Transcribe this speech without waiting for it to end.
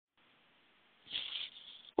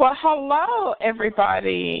Well, hello,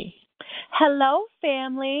 everybody. Hello,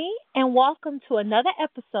 family, and welcome to another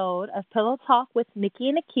episode of Pillow Talk with Nikki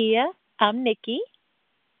and Akia. I'm Nikki,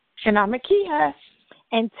 And I'm Akia.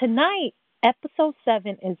 and tonight, episode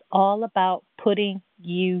 7 is all about putting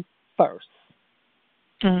you first.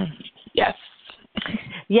 Mm, yes.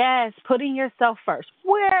 Yes, putting yourself first.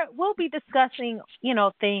 Where we'll be discussing,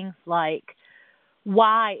 things like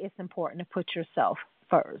why it's important to put yourself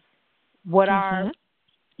first. What hmm are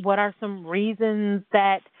what are some reasons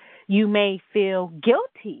that you may feel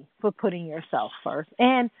guilty for putting yourself first?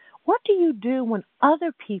 And what do you do when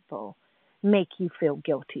other people make you feel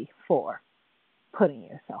guilty for putting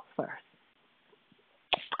yourself first?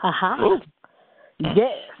 Aha. Ooh.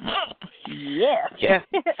 Yes. Yes. Yes.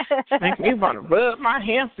 Make me want to rub my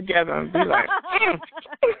hands together and be like,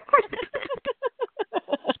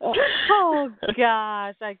 Oh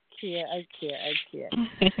gosh, I can't.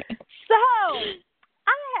 So,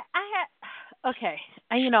 I had okay.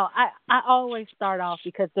 I always start off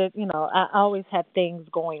because I always have things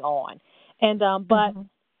going on, and but Mhm.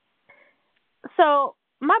 so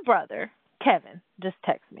my brother Kevin just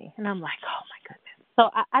texted me, and I'm like, oh my goodness. So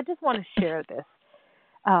I just want to share this.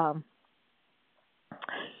 Um,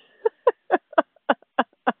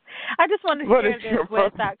 I just want to What is share this your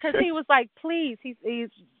with problem? because he was like, please, he's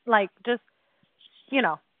like just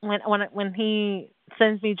when he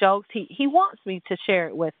sends me jokes, he wants me to share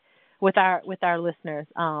it with our listeners,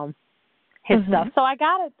 his stuff. Mhm. So I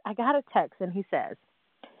got a text, and he says,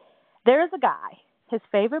 there is a guy. His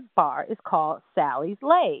favorite bar is called Sally's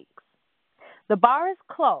Legs. The bar is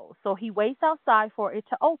closed, so he waits outside for it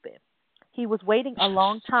to open. He was waiting a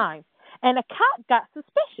long time, and a cat got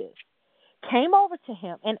suspicious, came over to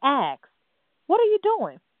him and asked, what are you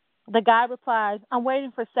doing? The guy replies, I'm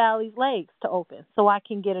waiting for Sally's Legs to open so I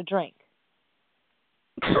can get a drink.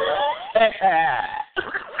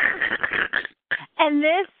 And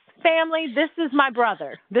this family, this is my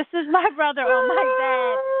brother. This is my brother on my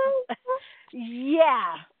dad.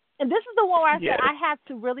 Yeah. And this is the one where I said Yes. I have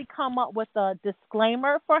to really come up with a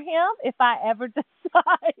disclaimer for him if I ever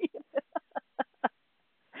decide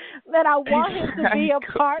that I want him to be a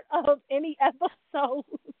part of any episode.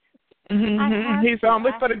 He's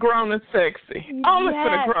only for the grown and sexy. Only for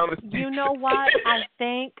the Yes. grown and sexy. You know what?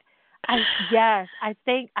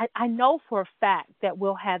 I know for a fact that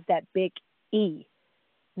we'll have that big E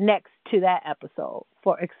next to that episode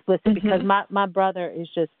for explicit because my brother is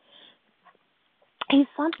just he's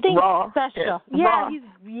something Raw. special. Yes.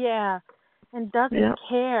 Raw. And doesn't Yeah.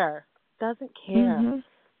 care. Doesn't care. Mhm.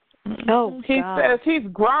 Oh, He God. says he's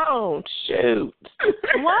grown. Shoot.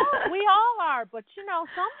 Well, we all are, but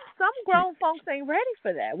some grown folks ain't ready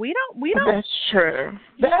for that. We don't. That's true.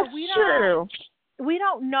 That's true. We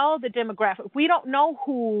don't know the demographic. We don't know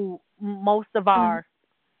who most of our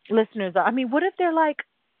listeners are. I mean, what if they're like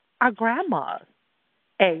our grandma's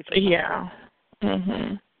age? Yeah.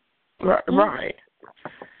 Right.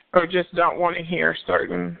 Or just don't want to hear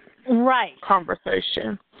certain Right.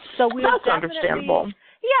 conversation. So we That's understandable.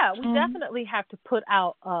 Yeah, we definitely have to put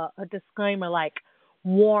out a disclaimer like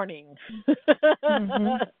warning.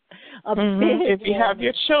 A big If you have warning.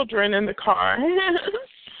 your children in the car.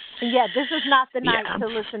 Yeah, this is not the night Yeah. to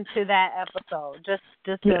listen to that episode. Just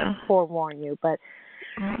Yeah. to forewarn you. But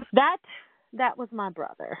Mhm. that was my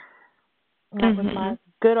brother. That was my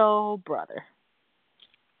good old brother.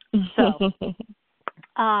 So,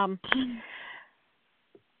 um,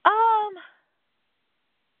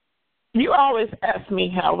 You always ask me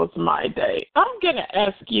how was my day. I'm gonna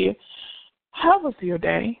ask you, how was your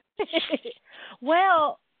day?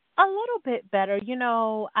 well, a little bit better.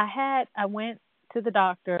 I went to the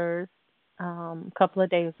doctor's a couple of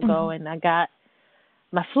days ago, and I got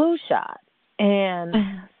my flu shot, and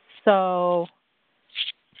so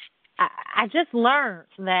I just learned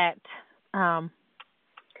that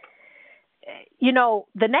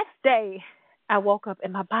the next day I woke up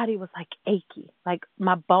and my body was like achy, like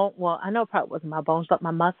my bone. Well, I know it probably wasn't my bones, but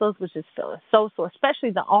my muscles was just feeling so sore,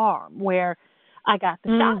 especially the arm where I got the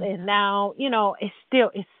shot. And now,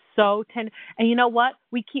 it's so tender. And you know what?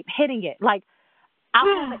 We keep hitting it. Like I'll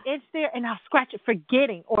have an itch there and I'll scratch it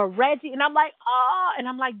forgetting or Reggie. And I'm like, oh, and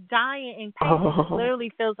I'm like dying in pain. It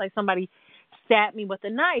literally feels like somebody stabbed me with a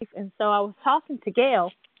knife. And so I was talking to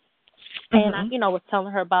Gail and I, was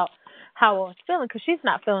telling her about how I was feeling because she's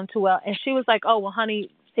not feeling too well. And she was like, oh, well, honey,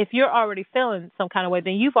 if you're already feeling some kind of way,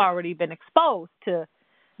 then you've already been exposed to.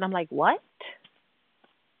 And I'm like, what?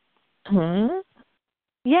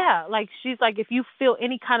 Yeah, like she's like, if you feel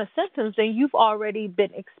any kind of symptoms, then you've already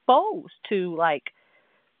been exposed to like,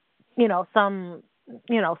 some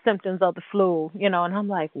symptoms of the flu, and I'm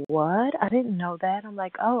like, what? I didn't know that. I'm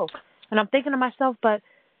like, oh, and I'm thinking to myself, but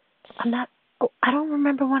I don't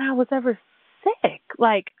remember when I was ever sick.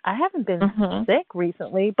 Like, I haven't been sick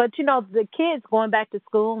recently, but the kids going back to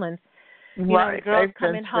school and right. the girls They've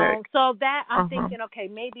coming been home. sick. So that I'm thinking, okay,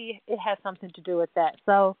 maybe it has something to do with that.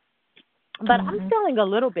 So, but I'm feeling a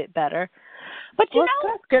little bit better. But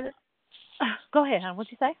that's good. Go ahead, hon.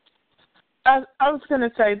 What'd you say? I was going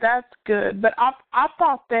to say that's good, but I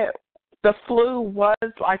thought that the flu was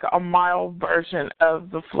like a mild version of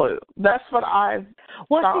the flu. That's what I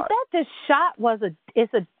thought. She said this shot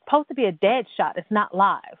it's supposed to be a dead shot. It's not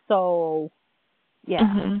live. So,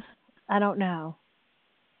 yeah, I don't know.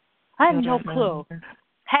 I have no clue.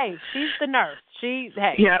 Hey, she's the nurse.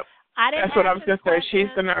 Yep. That's what I was going to say. She's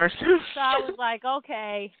the nurse. So I was like,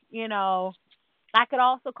 okay, I could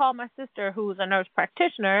also call my sister, who's a nurse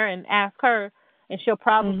practitioner, and ask her, and she'll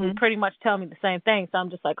probably pretty much tell me the same thing. So I'm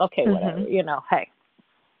just like, okay, whatever, hey.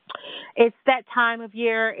 It's that time of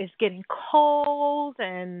year. It's getting cold,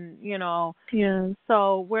 and,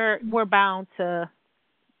 so we're bound to,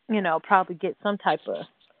 probably get some type of,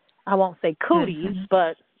 I won't say cooties,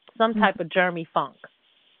 but some type of germy funk.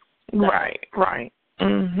 So. Right.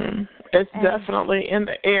 It's definitely in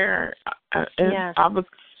the air. Yes. I was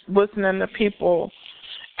listening to people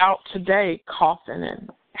out today coughing and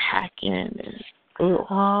hacking and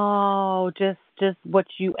just what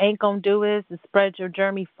you ain't gonna do is spread your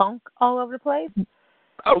germy funk all over the place.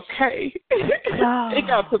 Okay. It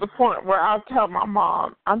got to the point where I'll tell my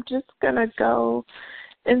mom, I'm just gonna go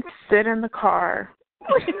and sit in the car.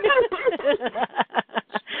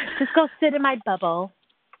 Just go sit in my bubble.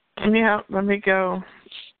 Yeah, let me go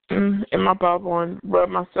in my bubble and rub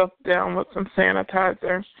myself down with some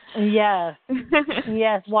sanitizer. Yes.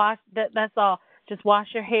 Yes, wash that's all. Just wash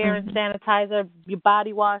your hair and sanitizer, your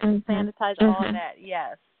body wash and sanitizer, all of that.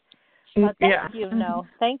 Yes. Thank you. No,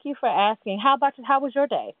 thank you for asking. How was your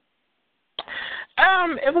day?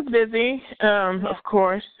 It was busy, of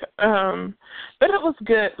course, but it was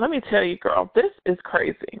good. Let me tell you, girl, this is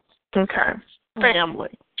crazy. Okay, family.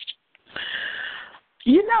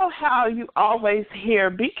 You know how you always hear,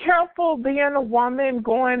 be careful being a woman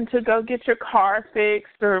going to go get your car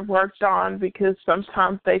fixed or worked on because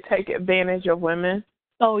sometimes they take advantage of women?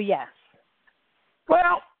 Oh, yes.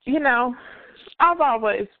 Well, I've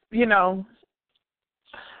always,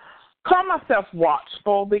 call myself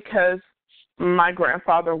watchful because my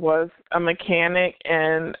grandfather was a mechanic,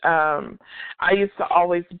 and I used to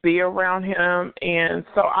always be around him, and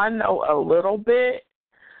so I know a little bit.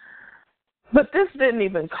 But this didn't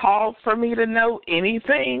even call for me to know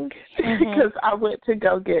anything because I went to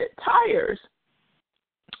go get tires.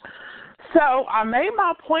 So I made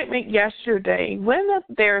my appointment yesterday, went up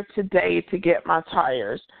there today to get my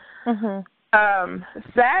tires,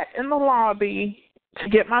 sat in the lobby to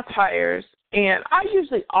get my tires, and I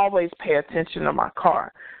usually always pay attention to my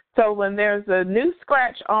car. So when there's a new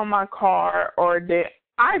scratch on my car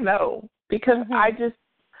I know because I just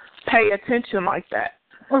pay attention like that.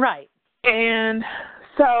 Right. And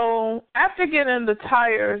so after getting the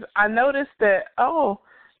tires, I noticed that,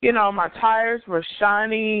 my tires were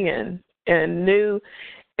shiny and new.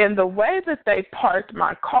 And the way that they parked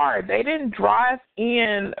my car, they didn't drive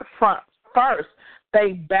in front first.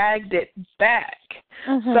 They bagged it back.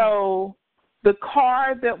 So the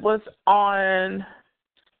car that was on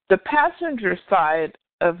the passenger side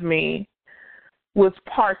of me was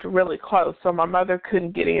parked really close, so my mother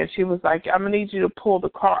couldn't get in. She was like, I'm going to need you to pull the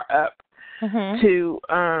car up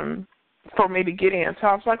for me to get in. So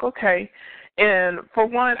I was like, okay. And for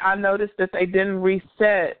one, I noticed that they didn't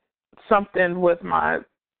reset something with my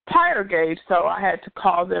tire gauge, so I had to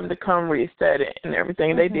call them to come reset it and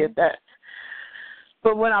everything. They did that.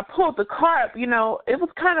 But when I pulled the car up, it was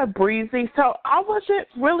kind of breezy, so I wasn't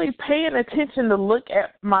really paying attention to look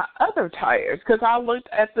at my other tires because I looked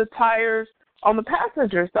at the tires on the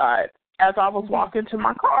passenger side as I was walking to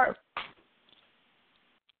my car.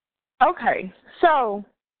 Okay, so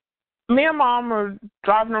me and Mom are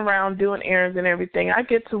driving around doing errands and everything. I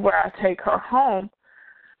get to where I take her home,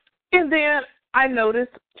 and then I notice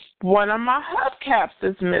one of my hubcaps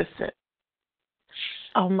is missing.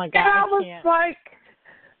 Oh, my God. And I was like,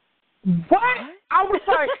 what? I was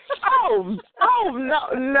like,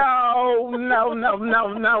 no.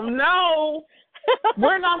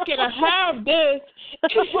 We're not going to have this.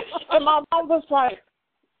 And my mom was like,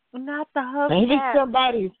 not the hubcap. Maybe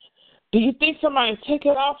do you think somebody took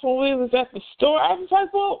it off when we was at the store? I was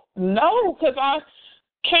like, well, no, because I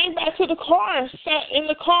came back to the car and sat in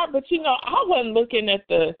the car, but, I wasn't looking at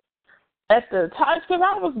the at the time because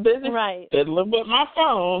I was busy fiddling with my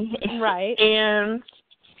phone. Right. And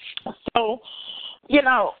so, you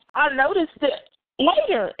know, I noticed it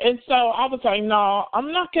later. And so I was like, no,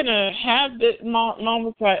 I'm not going to have this. Mom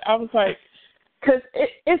was like, I was like, because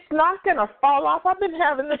it's not going to fall off. I've been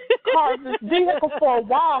having this vehicle for a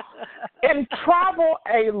while and travel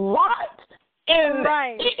a lot. And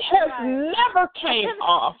it has never came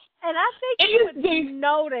off. And I think you would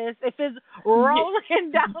notice if it's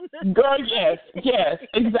rolling down the Girl, yes,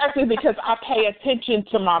 exactly, because I pay attention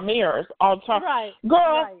to my mirrors all the time. Right.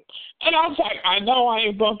 Girl, and I was like, I know I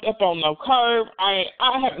ain't bumped up on no curb.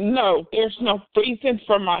 There's no reason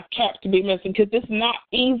for my cap to be missing because it's not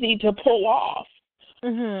easy to pull off.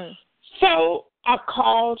 Mm-hmm. So I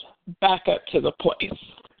called back up to the place.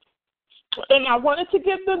 And I wanted to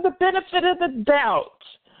give them the benefit of the doubt.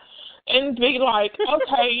 And be like,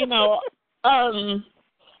 okay, you know,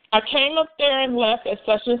 I came up there and left at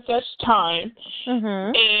such and such time,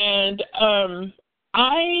 and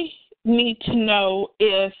I need to know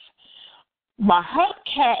if my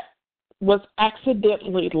hubcap was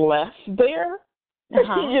accidentally left there,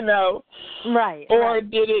 you know, or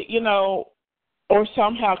did it, you know, or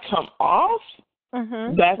somehow come off.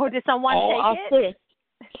 Or did someone take it?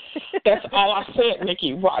 That's all I said,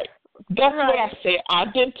 Nikki, right. That's what I said. I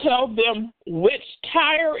didn't tell them which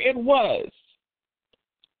tire it was.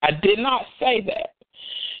 I did not say that.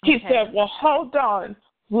 He said, well, hold on.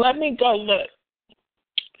 Let me go look.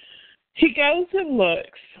 He goes and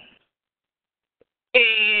looks.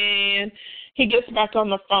 And he gets back on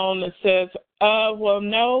the phone and says, well,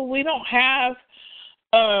 no, we don't have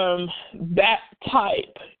that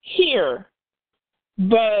type here.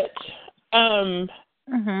 But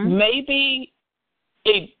maybe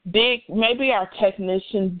maybe our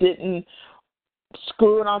technician didn't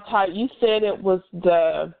screw it on tight. You said it was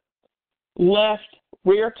the left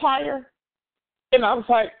rear tire? And I was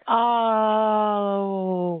like,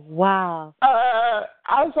 oh, wow.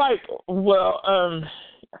 I was like, well,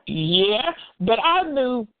 yeah, but I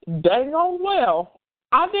knew dang on well.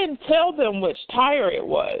 I didn't tell them which tire it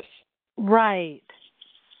was. Right.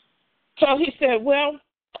 So he said, well,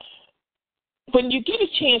 when you get a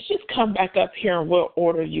chance, just come back up here and we'll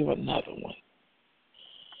order you another one.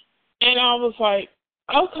 And I was like,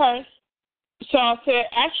 okay. So I said,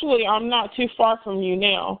 actually, I'm not too far from you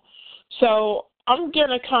now. So I'm going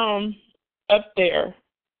to come up there.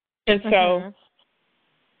 And so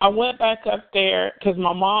I went back up there because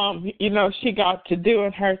my mom, you know, she got to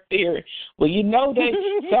doing her theory. Well, you know,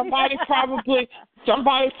 somebody probably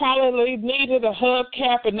needed a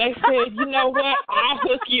hubcap, and they said, you know what, I'll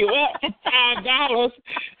hook you up for $5,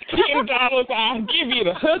 $10, I'll give you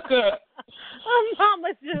the hookup. Oh,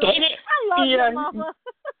 Mama, Julie. I love your mama.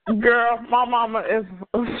 Girl, my mama is...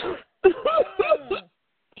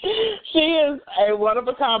 She is a one of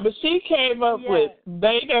a kind, but she came up with,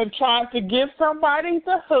 they done tried to give somebody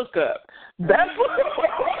the hookup. That's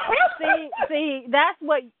see, that's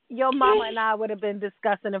what your mama and I would have been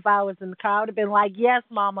discussing if I was in the car. I would have been like, yes,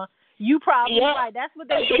 mama, you probably right. That's what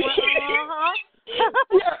they're doing.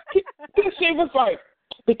 She was like,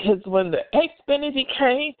 because when the Xfinity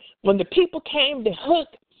came, when the people came to hook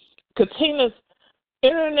Katina's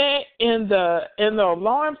internet and the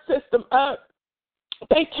alarm system up,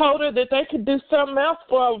 they told her that they could do something else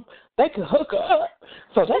for them. They could hook her up.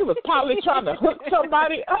 So they was probably trying to hook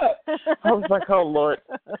somebody up. I was like, oh, Lord.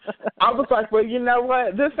 I was like, well, you know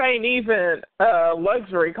what? This ain't even a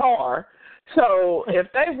luxury car. So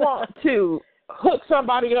if they want to hook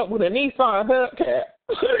somebody up with a Nissan hubcap,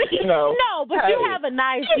 you know. No, but you have a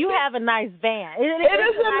nice van. It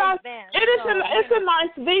is a nice van. It's a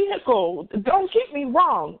nice vehicle. Don't get me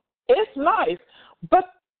wrong. It's nice. But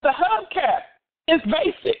the hubcap, it's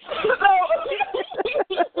basic.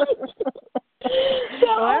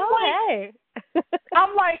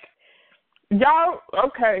 I'm like,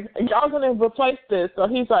 y'all going to replace this. So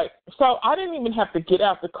he's like, so I didn't even have to get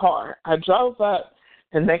out the car. I drove up,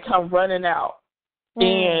 and they come running out.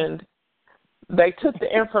 And they took the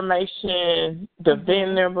information, the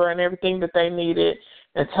VIN number and everything that they needed,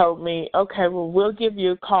 and told me, okay, well, we'll give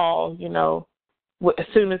you a call, you know, as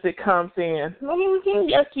soon as it comes in.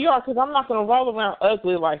 Yes, you are, because I'm not going to roll around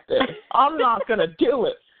ugly like this. I'm not going to do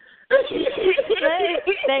it.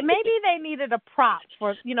 Maybe they needed a prop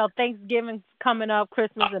for, you know, Thanksgiving coming up,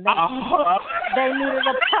 Christmas, and they needed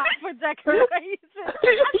a prop for decorations. I'm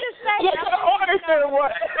just saying.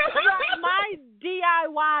 My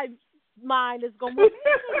DIY mind is going, they need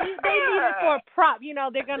it for a prop. You know,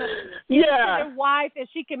 they're going to give it to their wife, and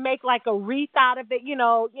she can make like a wreath out of it, you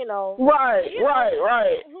know. Right.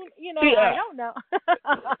 You know, I don't know.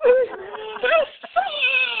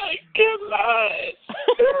 my goodness.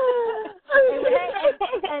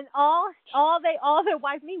 and all their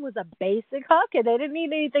wife need was a basic hug, and they didn't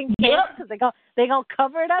need anything fancy because they gonna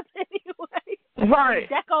cover it up anyway. Right.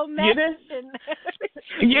 Deco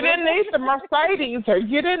you didn't need the Mercedes, or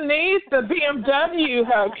you didn't need the BMW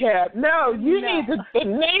hubcap. No, you need the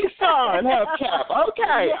Nissan hubcap.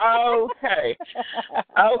 Okay.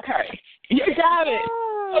 You got it.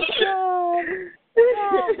 Oh,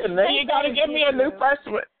 and then you got to give me a new fresh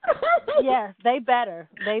one. Yes, they better.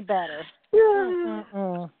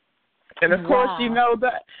 Mm-mm. And of course, you know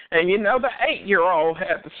the 8-year-old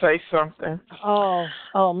had to say something. Oh,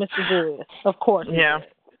 Mr. Julius, of course. Yeah.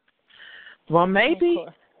 Well, maybe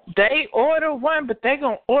they order one, but they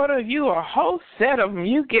gonna order you a whole set of them.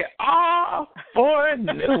 You get all 4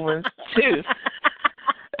 new ones too.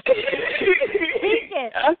 Speak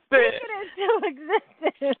it into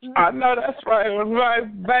existence. I know that's right. It was like,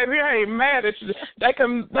 baby, I ain't mad at you. They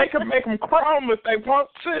can make them chrome if they want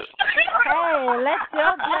to. Hey, let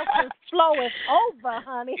your blessings flow us over,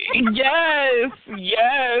 honey. Yes,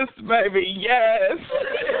 baby, yes.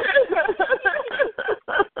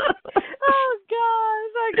 Oh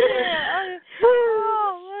gosh, I can't.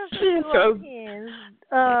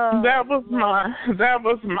 That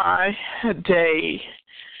was my day.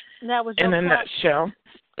 That was in a nutshell.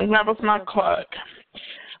 That was my cluck.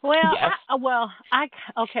 Well, yes.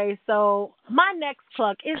 Okay, so my next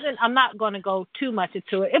cluck isn't, I'm not going to go too much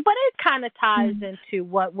into it, but it kind of ties into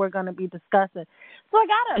what we're going to be discussing. So I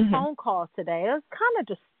got a phone call today. It was kind of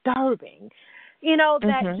disturbing,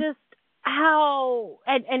 that just how,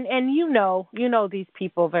 and you know these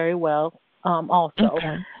people very well, also.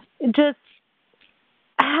 Okay. Just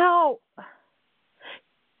how,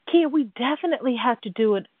 we definitely have to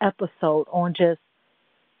do an episode on just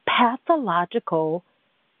pathological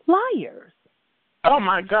liars. Oh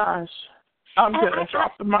my gosh. I'm going to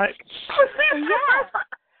drop the mic.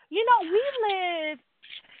 Yeah.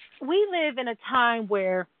 We live in a time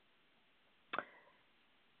where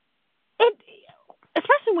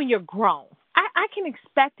especially when you're grown, I can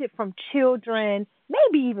expect it from children,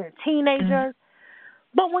 maybe even teenagers,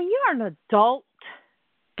 but when you're an adult,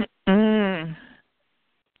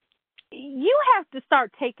 you have to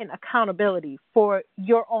start taking accountability for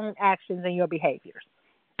your own actions and your behaviors.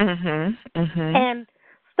 And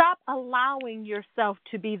stop allowing yourself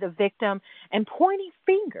to be the victim and pointing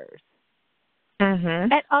fingers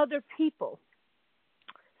at other people,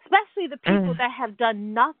 especially the people that have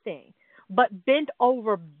done nothing but bent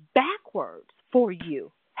over backwards for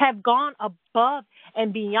you, have gone above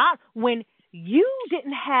and beyond when you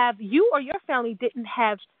or your family didn't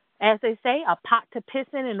have, as they say, a pot to piss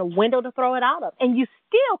in and a window to throw it out of. And you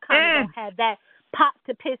still kind of don't have that pot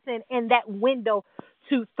to piss in and that window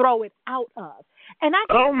to throw it out of. And I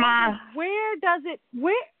think where does it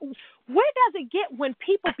get when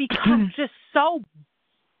people become just so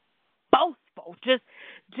boastful? Just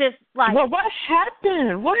like, well, what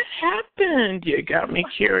happened? You got me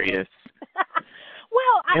curious.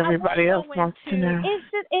 Well, everybody else wants to know.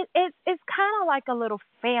 It's kind of like a little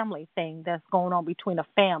family thing that's going on between a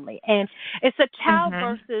family, and it's a child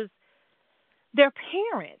versus their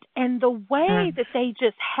parent, and the way that they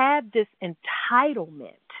just have this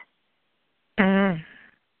entitlement.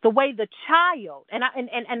 The way the child and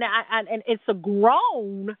it's a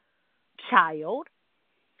grown child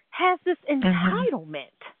has this entitlement.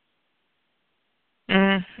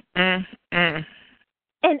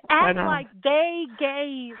 And act like they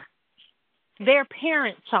gave their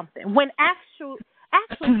parents something when actually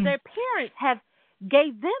their parents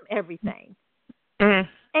gave them everything, and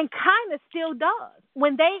kind of still does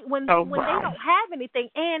when they don't have anything.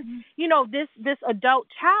 And this adult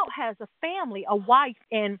child has a family, a wife,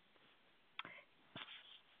 and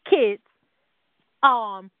kids,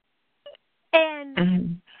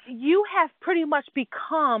 and you have pretty much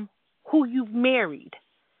become who you've married.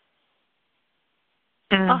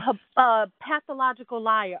 A pathological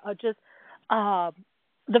liar, or just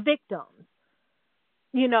the victim,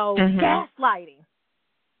 gaslighting,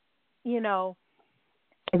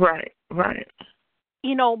 right,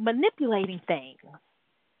 manipulating things.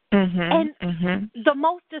 And the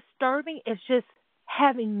most disturbing is just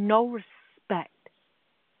having no respect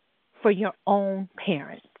for your own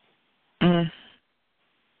parents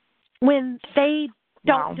when they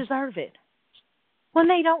don't deserve it. When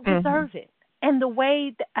they don't deserve it. And the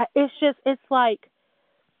way it's like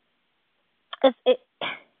you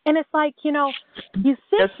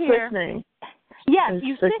sit here. Sickening. Yes,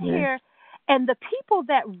 you sit here, and the people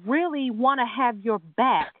that really want to have your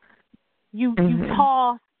back, you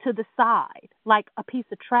toss to the side like a piece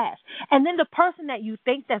of trash. And then the person that you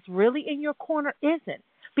think that's really in your corner isn't.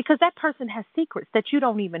 because that person has secrets that you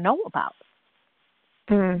don't even know about.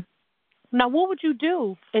 Mm. Now, what would you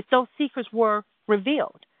do if those secrets were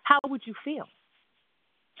revealed? How would you feel?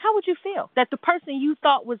 How would you feel that the person you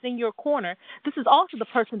thought was in your corner, this is also the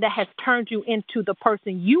person that has turned you into the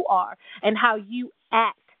person you are and how you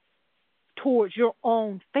act towards your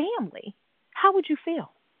own family? How would you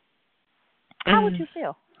feel? How would you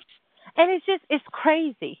feel? And it's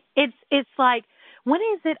crazy. It's like, when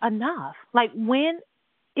is it enough? Like, when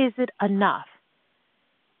is it enough?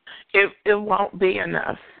 It won't be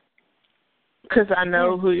enough, because I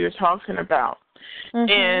know who you're talking about. Mm-hmm.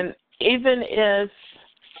 And even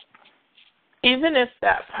if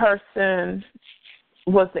that person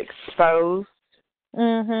was exposed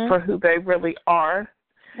for who they really are,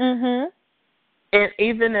 and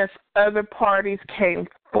even if other parties came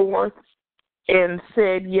forth and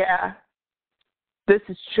said, yeah, this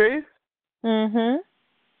is true,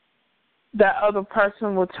 that other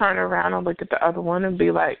person will turn around and look at the other one and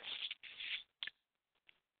be like,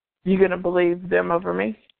 you're going to believe them over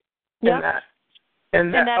me? Yep.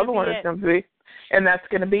 And that other one is going to be, and that's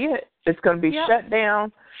going to be it. It's going to be shut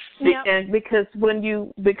down. Yep. And because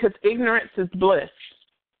ignorance is bliss.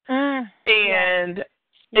 And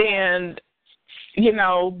you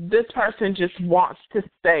know, this person just wants to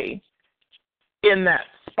stay in that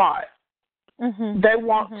spot. They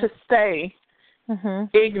want to stay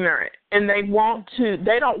ignorant, and they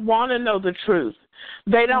don't want to know the truth.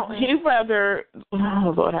 They don't, he rather,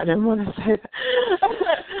 oh Lord, I didn't want to say that.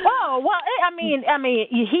 Oh, well, I mean,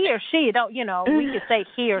 he or she, don't, you know, we could say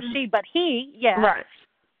he or she, but he, right,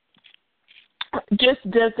 just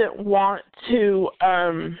doesn't want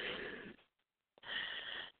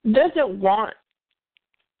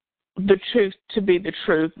the truth to be the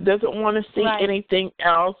truth, doesn't want to see anything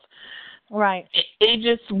else. Right. He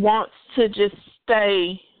just wants to just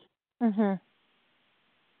stay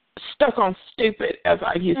stuck on stupid, as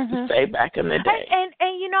I used to say back in the day.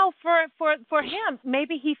 And you know, for him,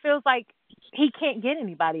 maybe he feels like he can't get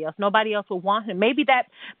anybody else. Nobody else will want him. Maybe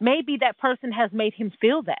that person has made him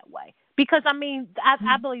feel that way. Because I mean,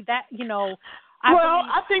 I believe that, you know.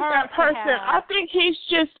 I think that person, I think he's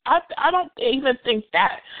just, I don't even think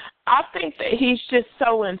that. I think that he's just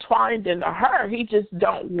so entwined into her, he just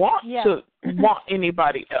don't want to want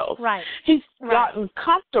anybody else. Right. He's gotten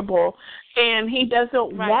comfortable, and he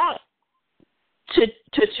doesn't want to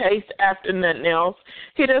chase after nothing else.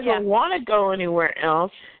 He doesn't want to go anywhere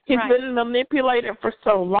else. He's been manipulated for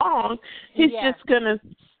so long, he's just going to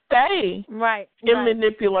stay in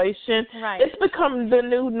manipulation. It's become the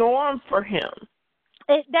new norm for him.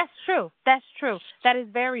 That's true. That's true. That is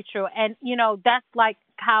very true. And, you know, that's like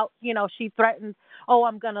how, you know, she threatens, oh,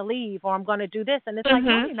 I'm going to leave, or I'm going to do this. And it's like,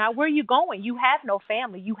 no, you're not. Where are you going? You have no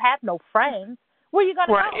family. You have no friends. Where are you going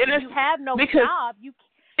to go? You have no job.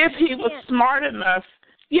 If he was smart enough,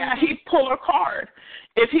 he'd pull a card.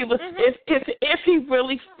 If he was, if he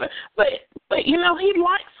really, but you know, he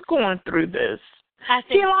likes going through this. I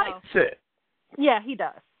think he likes it. Yeah, he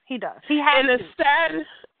does. He does. He has to.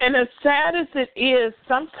 And as sad as it is,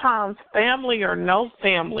 sometimes family or no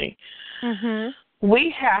family,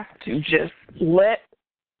 we have to just let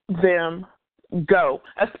them go.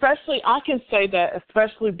 Especially, I can say that,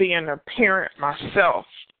 especially being a parent myself.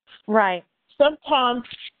 Right. Sometimes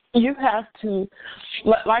you have to,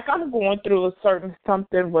 like I'm going through a certain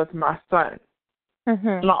something with my son,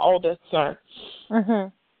 my oldest son.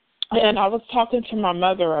 And I was talking to my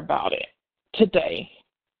mother about it today.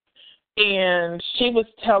 And she was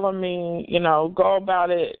telling me, you know, go about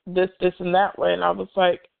it this, and that way. And I was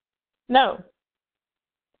like, no,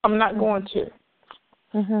 I'm not going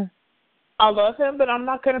to. I love him, but I'm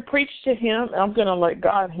not going to preach to him. I'm going to let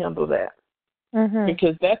God handle that.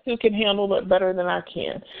 Because that's who can handle it better than I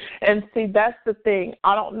can. And see, that's the thing.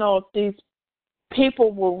 I don't know if these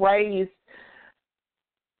people were raised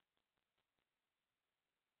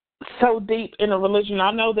so deep in a religion.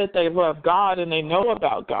 I know that they love God and they know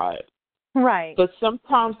about God. Right. But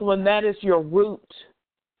sometimes when that is your root,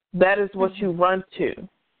 that is what you run to.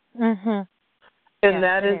 And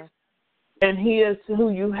that is, and he is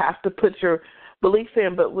who you have to put your belief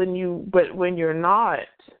in. But when you're not,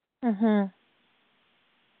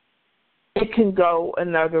 it can go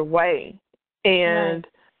another way. And,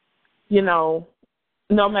 you know,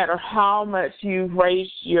 no matter how much you've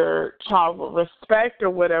raised your child with respect or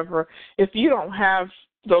whatever, if you don't have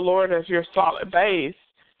the Lord as your solid base,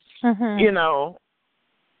 you know,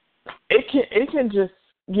 it can just,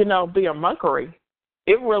 you know, be a mockery.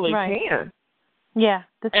 It really can. Yeah,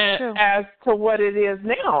 that's true. As to what it is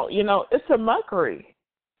now, you know, it's a mockery.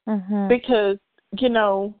 Because, you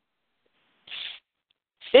know,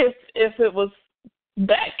 if it was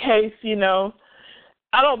that case,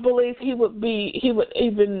 I don't believe he would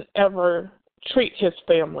even ever treat his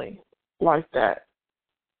family like that.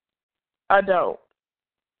 I don't.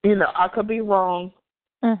 I could be wrong,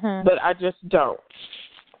 but I just don't.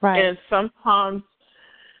 Right. And sometimes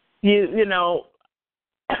you know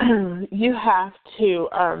you have to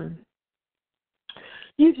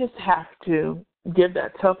you just have to give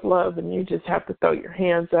that tough love, and you just have to throw your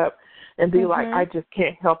hands up and be like, I just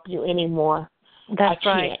can't help you anymore. That's I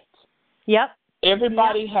right. can't. Yep.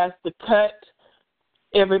 Everybody has to cut.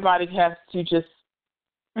 Everybody has to just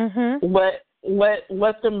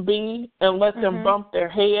let them be, and let them bump their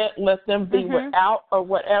head, let them be without or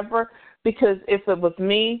whatever. Because if it was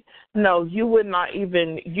me, no, you would not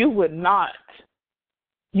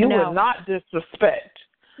disrespect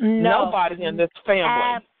nobody in this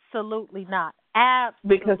family. Absolutely not.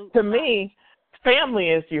 Absolutely. Because to me, family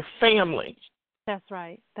is your family. That's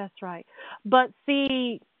right. That's right. But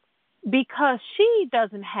see, because she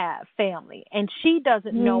doesn't have family and she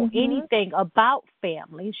doesn't know anything about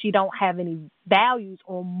family, she don't have any values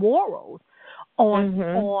or morals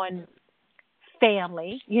on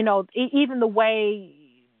family. Even the way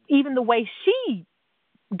she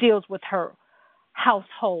deals with her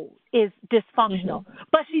household is dysfunctional.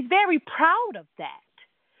 But she's very proud of that.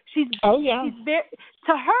 She's very,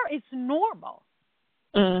 to her it's normal.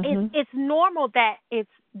 It's normal that it's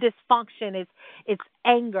dysfunction, it's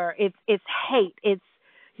anger, it's hate, it's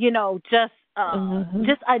just a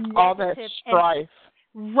negative, all that strife.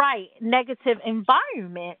 Negative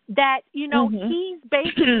environment that he's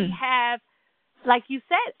basically have, like you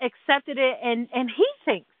said, accepted it, and he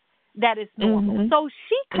thinks that it's normal. So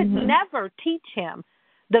she could never teach him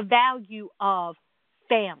the value of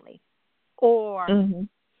family, or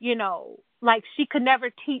like she could never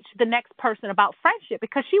teach the next person about friendship,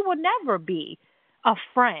 because she will never be a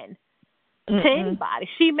friend to anybody.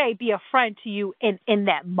 She may be a friend to you in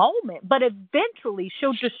that moment, but eventually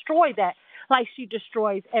she'll destroy that, like she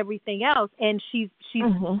destroys everything else. And she's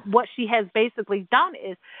what she has basically done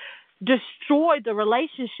is destroy the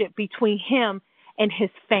relationship between him and his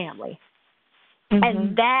family.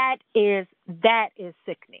 And that is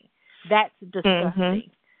sickening. That's disgusting.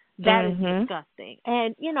 That is disgusting.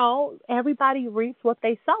 And, everybody reaps what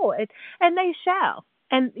they sow, and they shall.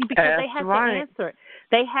 And because they have to answer it.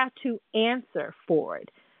 They have to answer for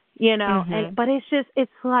it, but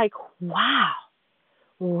it's like, wow,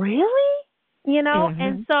 really?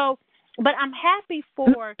 And so, but I'm happy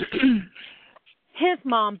for his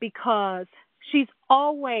mom, because she's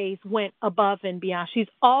always went above and beyond. She's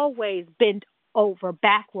always bent over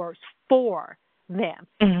backwards for them.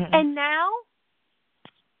 And now,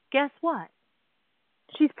 guess what?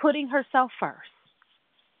 She's putting herself first.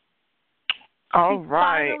 All She's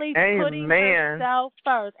right. finally Amen. putting herself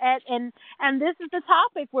first. And this is the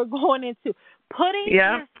topic we're going into. Putting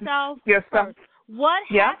yourself first. What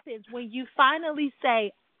happens when you finally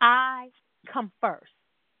say, I come first?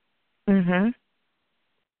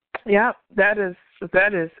 Yep, that is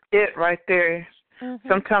it right there.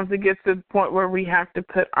 Sometimes it gets to the point where we have to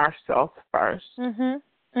put ourselves first.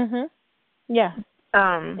 Yeah.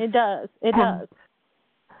 It does. It does.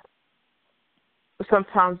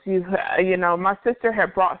 Sometimes my sister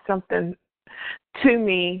had brought something to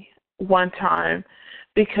me one time,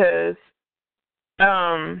 because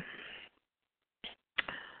the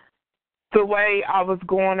way I was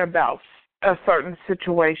going about a certain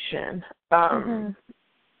situation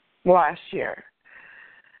last year.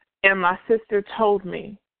 And my sister told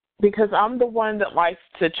me, because I'm the one that likes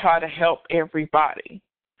to try to help everybody.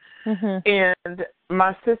 And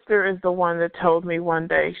my sister is the one that told me one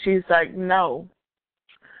day, she's like, no,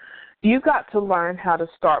 you got to learn how to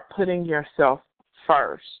start putting yourself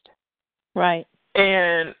first. Right.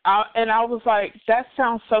 And I was like, that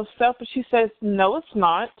sounds so selfish. She says, no, it's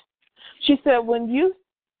not. She said, when you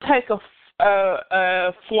take a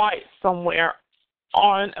flight somewhere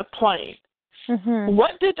on a plane,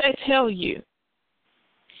 what did they tell you?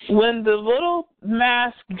 When the little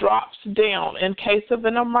mask drops down in case of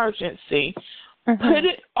an emergency, put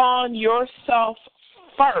it on yourself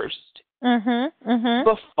first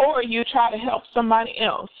before you try to help somebody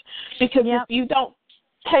else. Because if you don't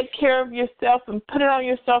take care of yourself and put it on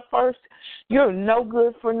yourself first, you're no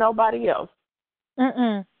good for nobody else.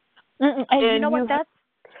 And you know what?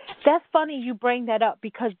 That's funny you bring that up,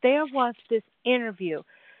 because there was this interview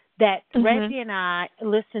that Reggie and I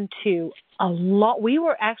listened to a lot. We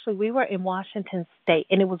were in Washington State,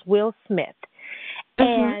 and it was Will Smith.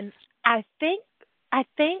 And I think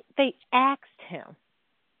they asked him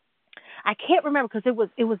I can't remember because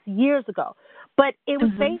it was years ago, but it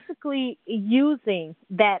was basically using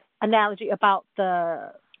that analogy about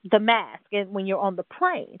the mask and when you're on the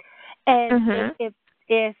plane, and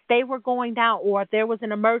if they were going down or if there was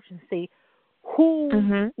an emergency,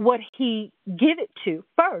 who would he give it to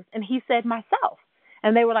first? And he said, myself.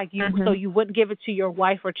 And they were like, so you wouldn't give it to your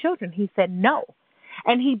wife or children? He said, no.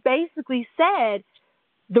 And he basically said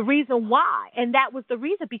the reason why. And that was the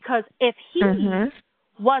reason, because if he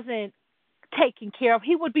wasn't taken care of,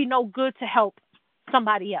 he would be no good to help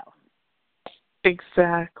somebody else.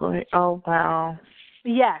 Exactly. Oh, wow.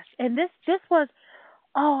 Yes. And this was,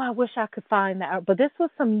 I wish I could find that out, but this was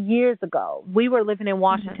some years ago. We were living in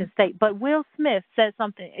Washington State, but Will Smith said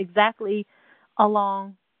something exactly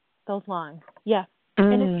along those lines. Yeah.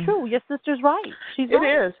 And it's true. Your sister's right. She's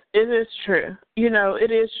right. It is true.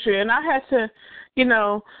 It is true. And I had to,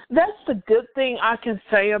 that's the good thing I can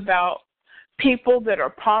say about people that are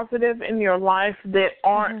positive in your life that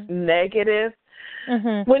aren't negative.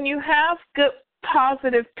 When you have good,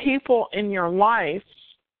 positive people in your life,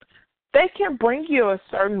 they can bring you a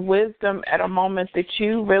certain wisdom at a moment that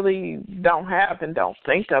you really don't have and don't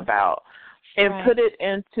think about, and put it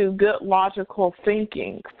into good logical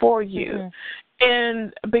thinking for you.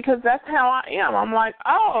 And because that's how I am. I'm like,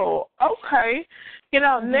 oh, okay.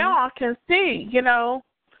 Now I can see,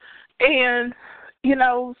 and,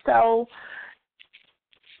 so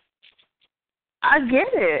I get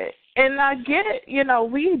it. And I get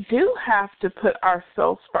it. We do have to put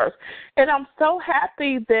ourselves first. And I'm so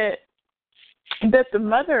happy that the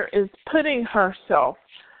mother is putting herself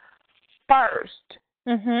first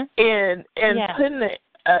and putting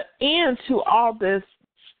an end to all this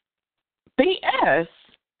BS,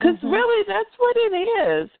 because really that's what it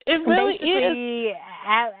is. It really is.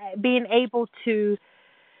 Being able to,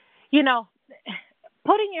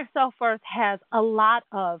 putting yourself first has a lot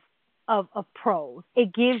of pros.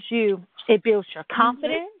 It builds your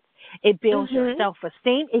confidence. It builds your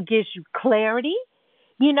self-esteem. It gives you clarity,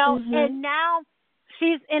 and now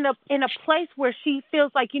she's in a place where she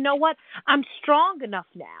feels like, you know what, I'm strong enough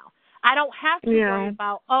now. I don't have to worry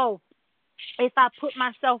about, if I put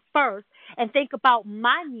myself first and think about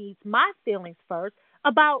my needs, my feelings first,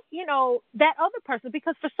 about, that other person,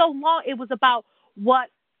 because for so long it was about what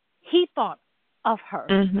he thought of her,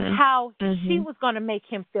 how she was going to make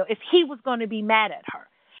him feel, if he was going to be mad at her.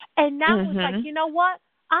 And now it's like, you know what?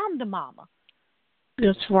 I'm the mama.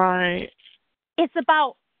 That's right. It's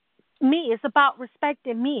about me. It's about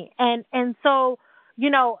respecting me. And so,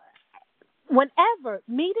 whenever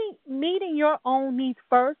meeting your own needs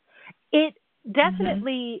first, it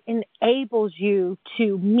definitely enables you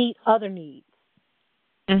to meet other needs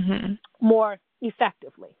more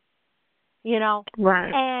effectively,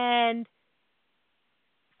 Right. And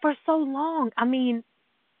for so long, I mean,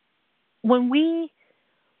 what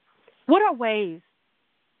are ways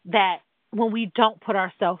that when we don't put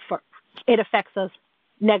ourselves first, it affects us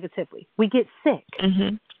negatively? We get sick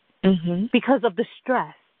because of the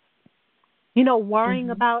stress, worrying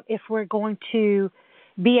about if we're going to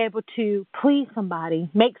be able to please somebody,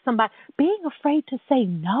 make somebody, being afraid to say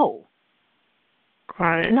no.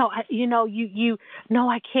 Right. No, no,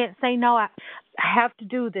 I can't say no. I have to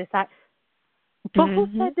do this. But who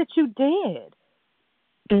said that you did?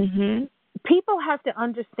 People have to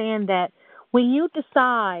understand that when you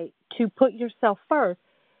decide to put yourself first,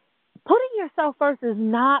 putting yourself first is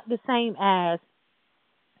not the same as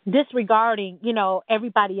disregarding,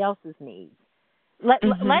 everybody else's needs. Let's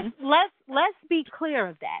be clear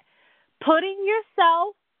of that. Putting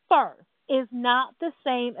yourself first is not the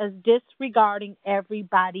same as disregarding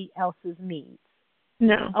everybody else's needs.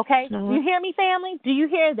 No. Okay? No. Do you hear me, family? Do you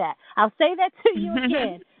hear that? I'll say that to you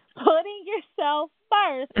again. Putting yourself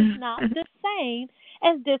first is not the same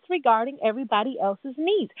as disregarding everybody else's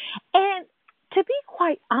needs. And to be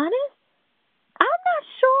quite honest, I'm not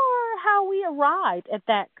sure how we arrived at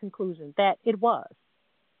that conclusion that it was.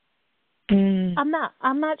 I'm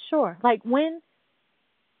not sure. Like when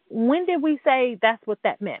did we say that's what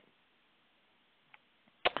that meant?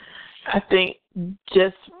 I think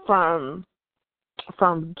just from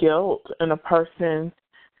guilt and a person,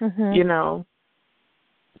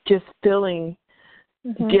 just feeling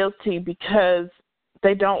guilty because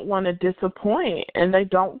they don't want to disappoint and they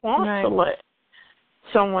don't want to let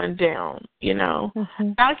someone down,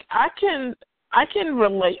 I can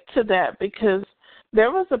relate to that because there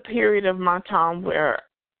was a period of my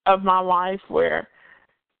life where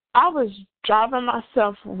I was driving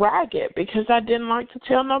myself ragged because I didn't like to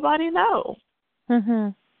tell nobody no.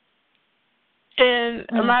 And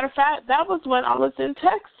a matter of fact, that was when I was in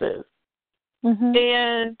Texas.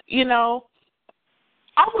 And,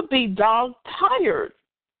 I would be dog tired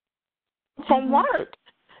from work.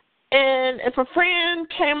 And if a friend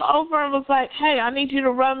came over and was like, hey, I need you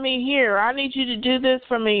to run me here, I need you to do this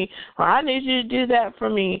for me, or I need you to do that for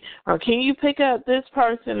me, or can you pick up this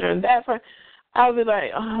person or that person, I would be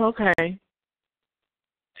like, oh, okay.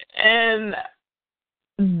 And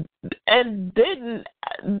didn't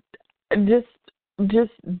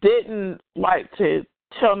just didn't like to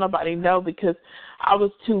tell nobody no because I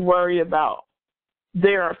was too worried about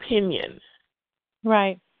their opinion.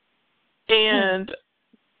 Right. And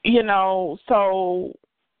so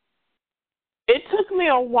it took me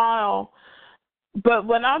a while, but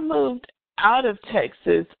when I moved out of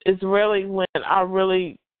Texas is really when I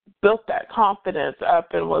really built that confidence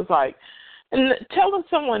up and was like, and telling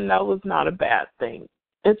someone no is not a bad thing.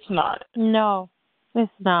 It's not. No,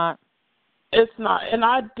 it's not. It's not. And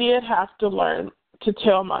I did have to learn to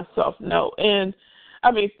tell myself no. And,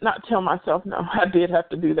 I mean, not tell myself no. I did have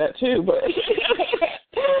to do that too. But,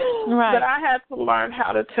 right. But I had to learn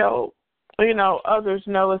how to tell, others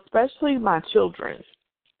no, especially my children.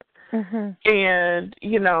 And,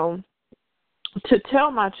 to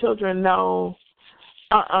tell my children no,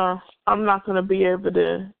 I'm not going to be able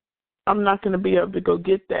to go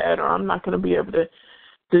get that, or I'm not going to be able to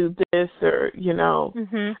do this, or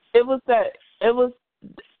it was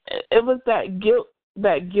that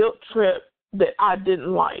guilt trip that I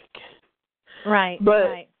didn't like. Right. But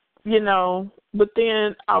right. But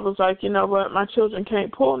then I was like, you know what, my children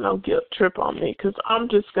can't pull no guilt trip on me because I'm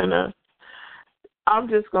just gonna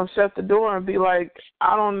shut the door and be like,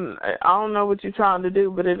 I don't know what you're trying to do,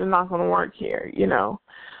 but it's not gonna work here,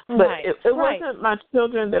 But right. it wasn't my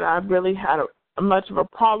children that I really had much of a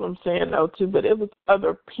problem saying no to, but it was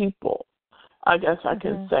other people, I guess I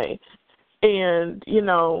can say. And,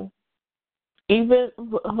 I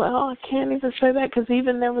can't even say that because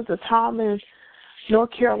even there was a time in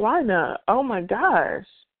North Carolina, oh my gosh.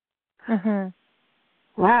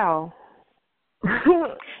 Wow.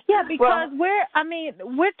 Yeah, because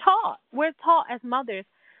we're taught as mothers,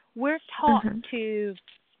 we're taught to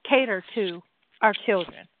cater to our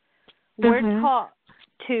children. We're taught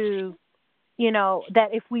to, that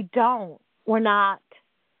if we don't, we're not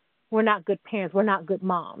good parents. We're not good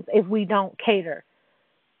moms if we don't cater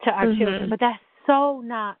to our children. But that's so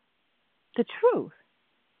not the truth.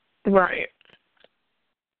 Right.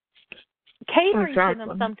 Catering to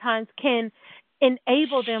them sometimes can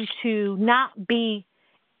enable them to not be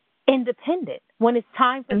independent when it's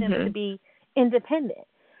time for them to be independent.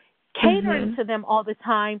 Catering to them all the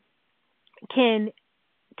time can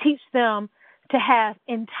teach them to have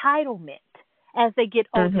entitlement as they get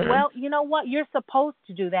older. Well, you know what? You're supposed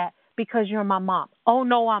to do that because you're my mom. Oh,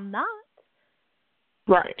 no, I'm not.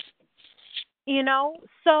 Right.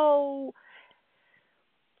 So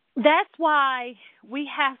that's why we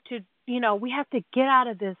have to, get out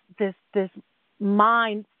of this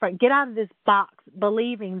mind, get out of this box,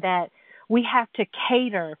 believing that we have to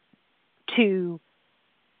cater to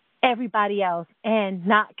everybody else and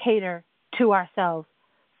not cater to ourselves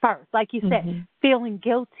first. Like you said, feeling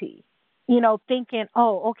guilty, thinking,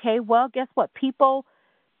 oh, okay, well, guess what? People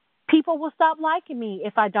will stop liking me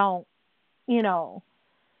if I don't,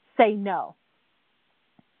 say no.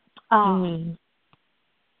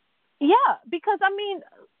 Yeah, because,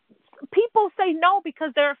 people say no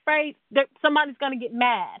because they're afraid that somebody's going to get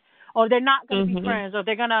mad or they're not going to be friends or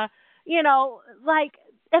they're going to, and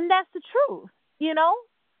that's the truth,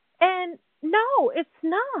 And no, it's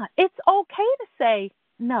not. It's okay to say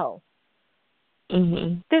no.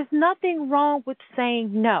 There's nothing wrong with saying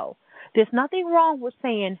no. There's nothing wrong with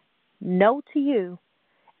saying no to you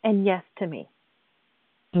and yes to me.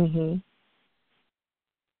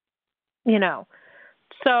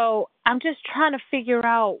 So I'm just trying to figure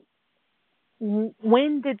out,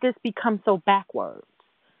 when did this become so backwards?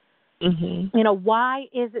 Why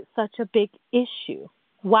is it such a big issue?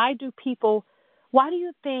 Why do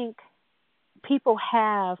you think people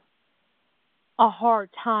have a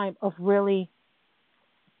hard time of really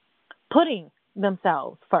putting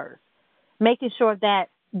themselves first, making sure that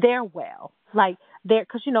they're well?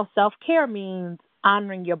 Because, self-care means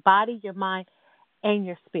honoring your body, your mind, and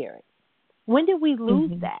your spirit. When did we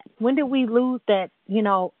lose that? When did we lose that,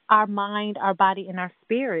 our mind, our body, and our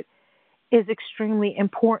spirit is extremely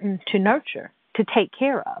important to nurture, to take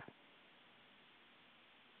care of?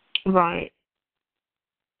 Right.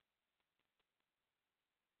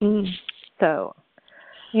 So,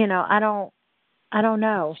 I don't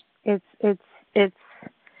know.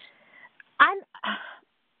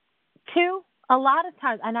 A lot of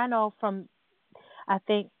times, and I know from, I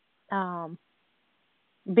think,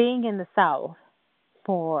 being in the South,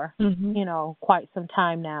 for, Mhm. quite some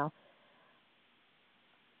time now.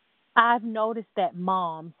 I've noticed that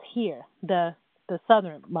moms here, the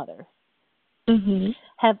Southern mothers, Mhm.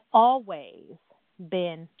 have always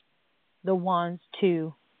been the ones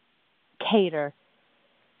to cater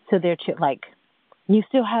to their children. Like, you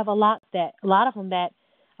still have a lot of them that,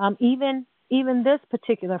 even this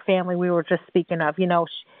particular family we were just speaking of,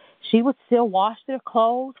 she would still wash their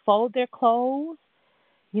clothes, fold their clothes,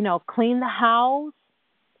 clean the house,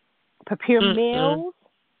 prepare Mm-mm. meals,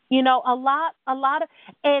 a lot of,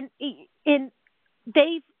 and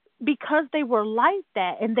they, because they were like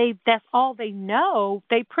that, and that's all they know,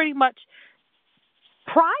 they pretty much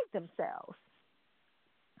pride themselves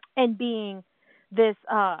in being this,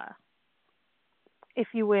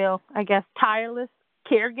 if you will, I guess, tireless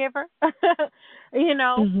caregiver. you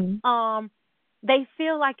know, Mhm. they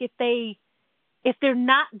feel like if they're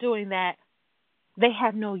not doing that, they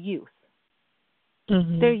have no use.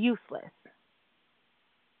 They're Mhm. useless.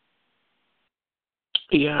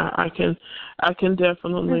 Yeah, I can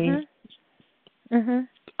definitely Mhm. Mhm.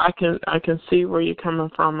 I can see where you're coming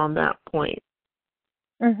from on that point.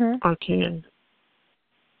 Mhm. I can.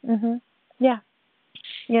 Mhm. Yeah.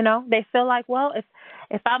 They feel like, well,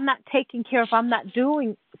 if I'm not taking care, if I'm not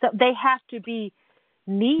doing, so they have to be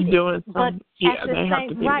needed. Doing But some, at yeah, the they have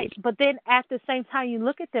to same be right, needed. but then at the same time, you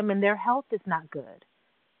look at them and their health is not good.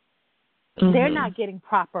 They're Mhm. not getting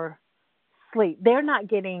proper sleep. They're not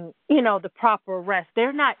getting, the proper rest.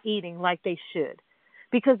 They're not eating like they should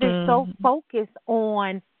because they're so Mhm. focused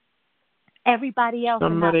on everybody else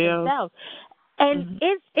and not Somebody else. themselves. And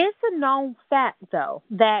Mhm. it's a known fact though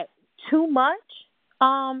that too much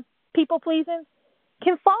people pleasing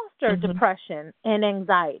can foster Mhm. depression and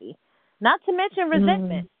anxiety, not to mention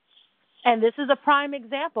resentment. Mhm. And this is a prime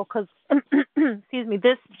example because, excuse me,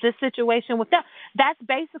 this situation with them, that's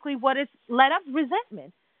basically what it's led up: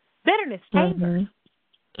 resentment, bitterness, anger. Mhm.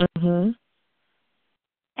 Mhm.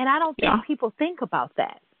 And I don't think Yeah. people think about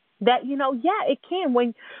that. That, yeah, it can.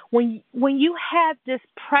 When you have this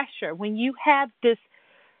pressure, when you have this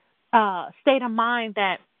state of mind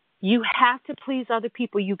that you have to please other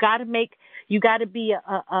people, you got to be a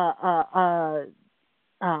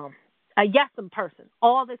yesum person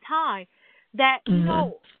all the time. That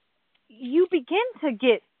Mhm. you begin to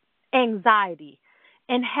get anxiety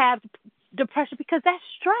and have depression because that's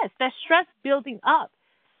stress building up,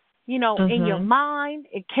 in your Mhm. mind.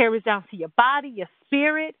 It carries down to your body, your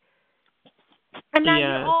spirit, and now you're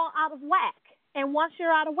Yes. all out of whack. And once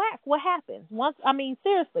you're out of whack, what happens?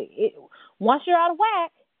 Seriously, once you're out of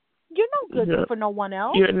whack, you're no good You're for no one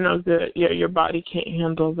else. you're no good. Your body can't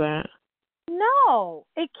handle that. No,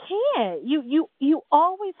 it can't. You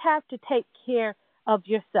always have to take care of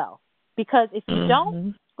yourself because if you don't,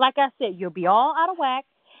 Mhm. like I said, you'll be all out of whack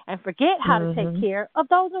and forget how to take Mhm. care of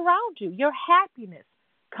those around you. Your happiness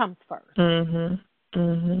comes first. Mhm.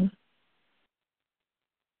 Mhm.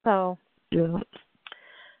 So, Yeah.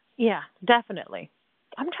 yeah, definitely.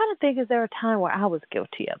 I'm trying to think, is there a time where I was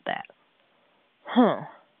guilty of that? Huh.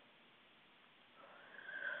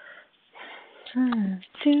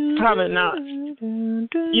 Probably not.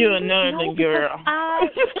 You a No, northern because girl. I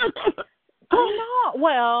know.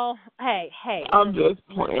 Well, hey, I'm listen, just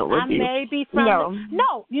playing with I you. may be from the. No.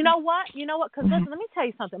 No, you know what? Because Mhm. listen, let me tell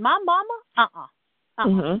you something. My mama,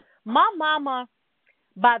 Mhm. my mama.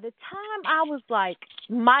 By the time I was like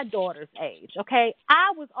my daughter's age, okay,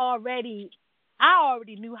 I already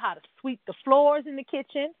knew how to sweep the floors in the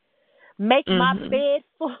kitchen, make my Mhm. bed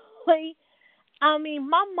fully. I mean,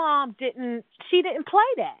 my mom she didn't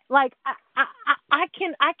play that. Like I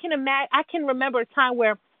can imagine, I can remember a time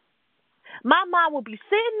where my mom would be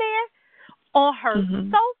sitting there on her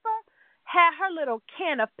Mhm. sofa, had her little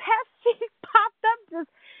can of Pepsi popped up, just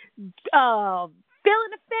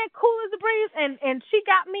feeling the fan, cool as a breeze, and she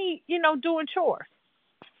got me, doing chores.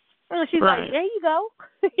 And she's like, Right. "There you go,"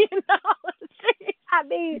 I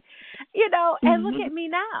mean, and look at Mhm. me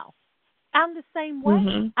now. I'm the same way.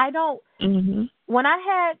 Mhm. I don't. Mhm. When I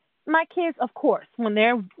had my kids, of course, when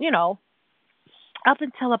they're, up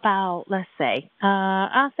until about, let's say,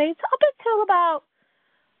 I'll say up until about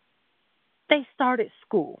they started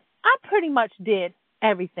school, I pretty much did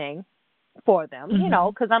everything for them,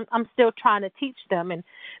 Mhm. because I'm still trying to teach them and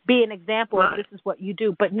be an example of Right. this is what you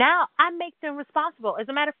do. But now I make them responsible. As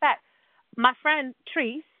a matter of fact, my friend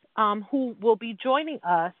Treese, who will be joining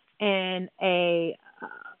us in a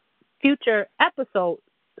future episode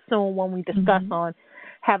soon when we Mhm.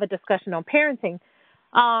 have a discussion on parenting.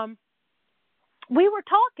 Um, we were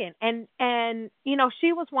talking, and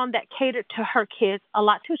she was one that catered to her kids a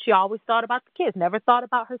lot too. She always thought about the kids, never thought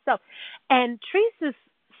about herself. And Treese is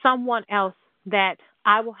someone else that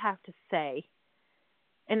I will have to say,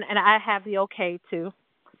 and I have the okay to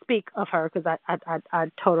speak of her because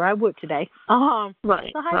I told her I would today. Right,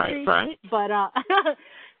 So hi, right, Tree. right. But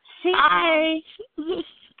she Hi.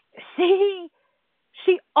 she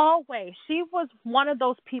she was one of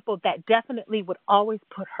those people that definitely would always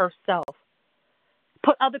put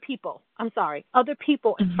other people in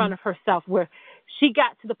front of herself, where she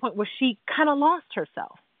got to the point where she kind of lost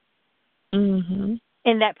herself Mhm.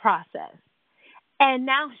 in that process. And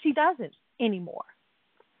now she doesn't anymore.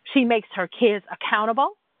 She makes her kids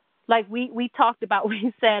accountable. Like we talked about,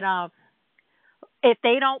 we said if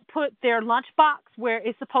they don't put their lunchbox where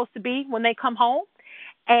it's supposed to be when they come home,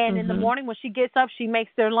 and in the morning when she gets up, she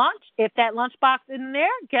makes their lunch. If that lunchbox isn't in there,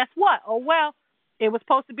 guess what? Oh, well, it was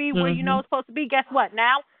supposed to be where you know it's supposed to be. Guess what?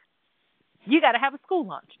 Now you got to have a school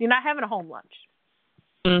lunch. You're not having a home lunch.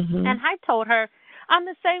 Mhm. And I told her, I'm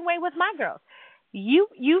the same way with my girls.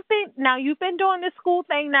 You've been doing this school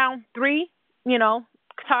thing now 3,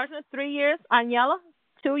 Tarzan 3 years, Aniela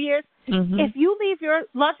 2 years. If you leave your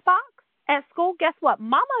lunchbox at school, guess what?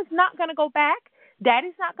 Mama's not going to go back.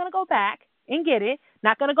 Daddy's not going to go back and get it.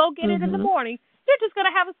 Not going to go get it in the morning. You're just going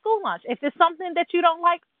to have a school lunch. If it's something that you don't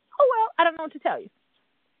like, oh well, I don't know what to tell you.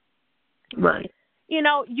 Right.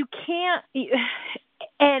 You can't,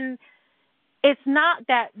 and it's not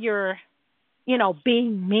that you're,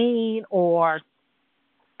 being mean or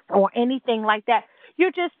anything like that.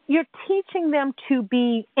 You're teaching them to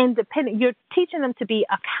be independent. You're teaching them to be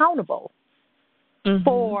accountable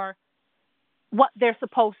for what they're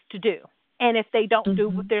supposed to do. And if they don't do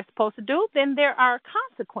what they're supposed to do, then there are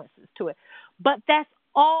consequences to it. But that's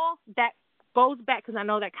all that goes back, because I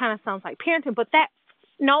know that kind of sounds like parenting, but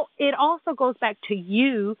it also goes back to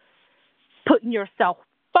you putting yourself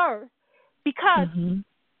first, because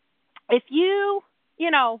if you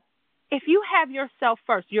have yourself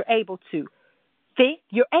first, you're able to think,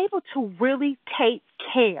 you're able to really take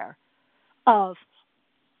care of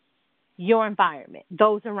your environment,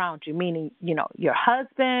 those around you, meaning, your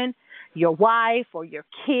husband, your wife, or your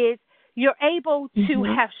kids. You're able to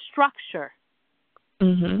have structure.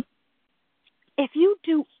 If you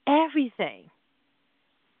do everything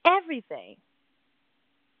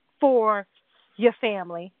for your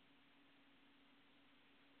family,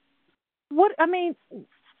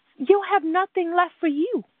 you'll have nothing left for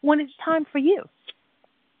you when it's time for you.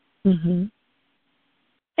 And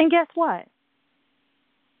guess what?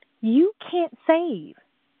 You can't save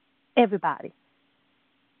everybody.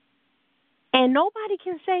 And nobody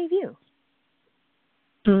can save you.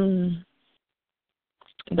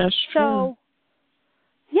 That's true. So,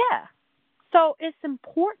 yeah. So it's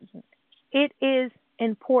important. It is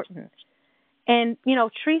important. And,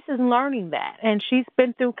 Teresa's learning that. And she's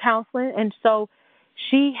been through counseling. And so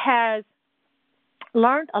she has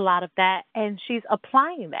learned a lot of that. And she's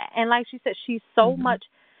applying that. And like she said, she's so much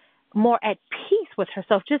more at peace with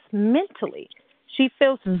herself, just mentally. She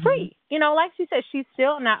feels free. Like she said, she's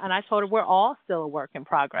still not, and I told her we're all still a work in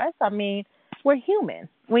progress. I mean, we're human.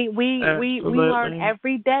 We learn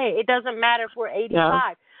every day. It doesn't matter if we're 85.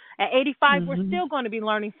 Yeah. At 85, we're still going to be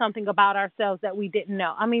learning something about ourselves that we didn't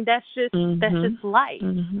know. I mean, that's just life.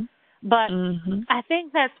 But I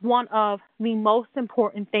think that's one of the most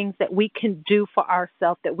important things that we can do for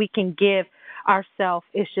ourselves, that we can give ourselves,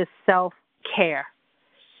 is just self-care.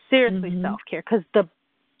 Seriously, self-care, because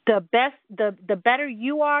the better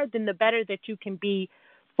you are, then the better that you can be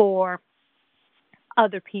for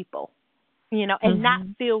other people, and not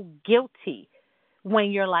feel guilty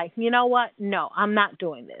when you're like, you know what? No, I'm not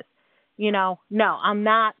doing this. No, I'm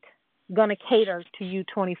not going to cater to you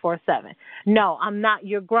 24/7. No, I'm not.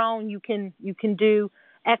 You're grown. You can do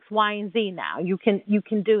X, Y, and Z now. You can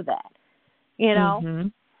do that.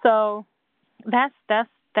 So that's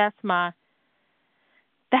my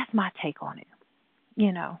take on it.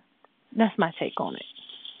 That's my take on it.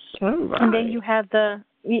 All right. And then you have because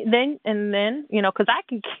I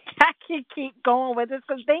can keep going with this,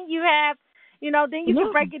 because then you have, then you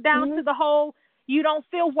can break it down to the whole, you don't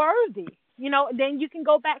feel worthy. Then you can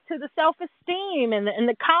go back to the self-esteem and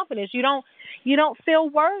the confidence. You don't feel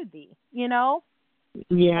worthy. Yeah. If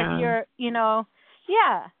you're,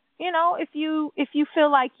 if you feel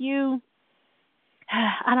like you,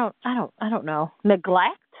 I don't know,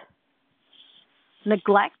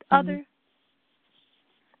 neglect other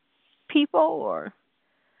people, or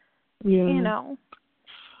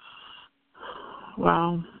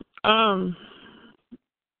Wow.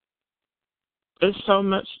 There's so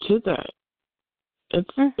much to that. It's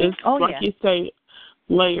you say,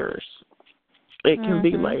 layers. It can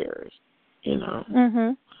be layers,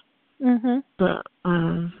 But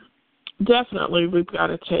definitely we've got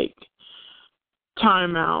to take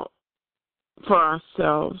time out for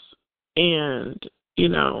ourselves and,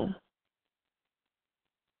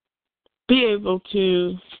 be able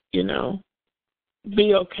to,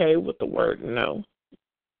 be okay with the word no.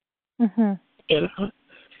 Mhm. And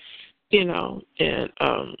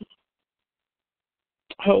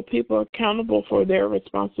hold people accountable for their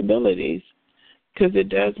responsibilities, because it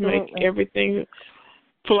does make everything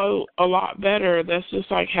flow a lot better. That's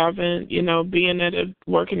just like having, being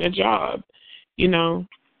working a job.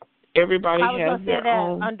 Everybody has their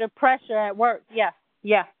own. Under pressure at work. Yeah.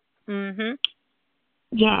 Yeah. Mhm.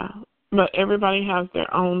 Yeah, but everybody has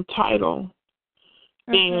their own title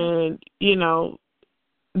and,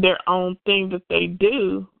 their own thing that they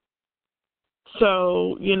do.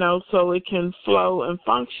 So, so it can flow and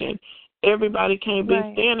function. Everybody can't be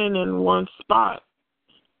standing in one spot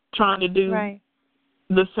trying to do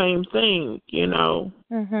the same thing,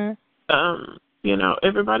 Mhm.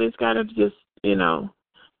 Everybody's got to just,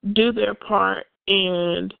 do their part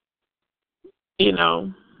and,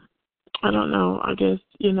 I don't know, I guess,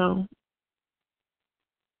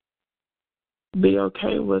 be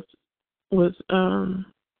okay with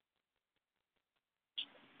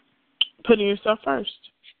putting yourself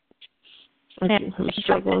first. I'm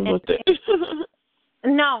struggling with it.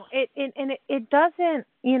 No, it doesn't,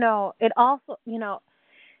 it also,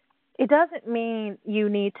 it doesn't mean you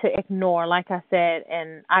need to ignore, like I said,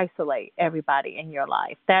 and isolate everybody in your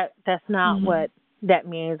life. That's not what that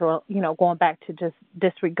means, or, going back to just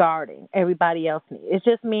disregarding everybody else needs. It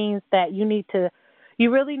just means that you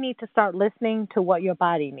really need to start listening to what your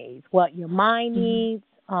body needs, what your mind needs,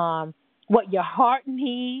 what your heart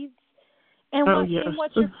needs, and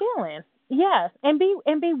what you're feeling. Yes, and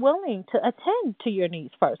be willing to attend to your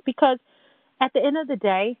needs first, because at the end of the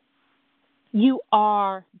day, you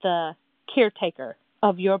are the caretaker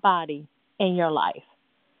of your body and your life.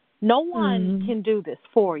 No one can do this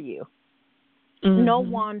for you. No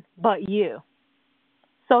one but you.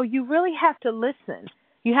 So you really have to listen.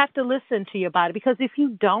 You have to listen to your body, because if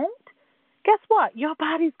you don't, guess what? Your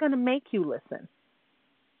body's going to make you listen.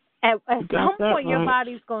 At some point, your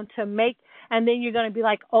body's going to make, and then you're going to be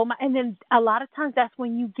like, oh my, and then a lot of times that's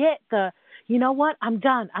when you get the, you know what, I'm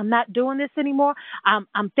done. I'm not doing this anymore. I'm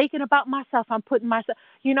thinking about myself. I'm putting myself,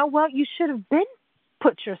 you know what, you should have been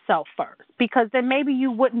put yourself first, because then maybe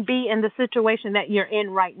you wouldn't be in the situation that you're in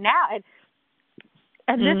right now.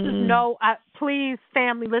 And this is please,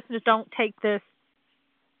 family listeners, don't take this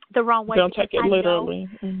the wrong way. Don't take it literally.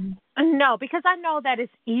 No, because I know that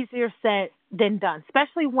it's easier said than done,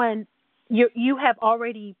 especially when you have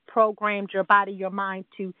already programmed your body, your mind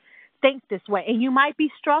to think this way, and you might be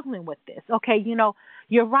struggling with this. Okay,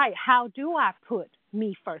 you're right. How do I put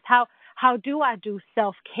me first? How do I do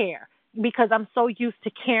self-care? Because I'm so used to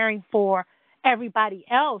caring for everybody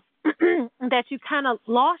else that you kind of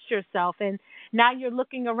lost yourself, and now you're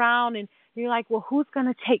looking around and you're like, well, who's going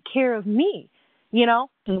to take care of me?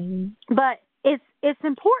 But it's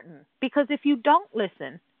important, because if you don't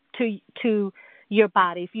listen to your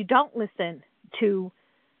body, if you don't listen to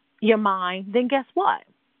your mind, then guess what?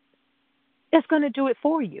 It's going to do it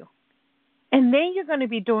for you. And then you're going to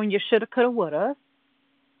be doing your shoulda, coulda, woulda.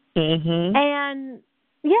 And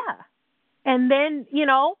yeah. And then,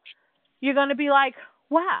 you're going to be like,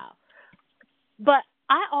 wow. But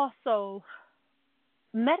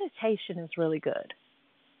meditation is really good.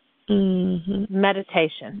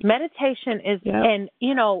 Meditation is, and,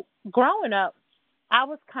 growing up, I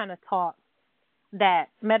was kind of taught that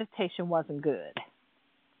meditation wasn't good.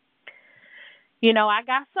 I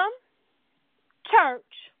got some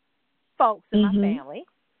church folks in my family,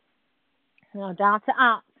 down to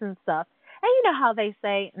aunts and stuff. And you know how they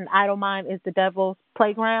say an idle mind is the devil's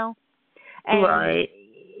playground? And, right.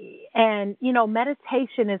 And,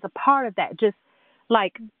 meditation is a part of that, just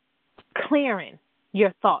like clearing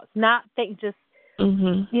your thoughts, not just,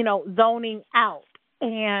 zoning out.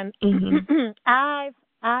 And I've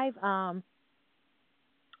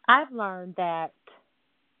learned that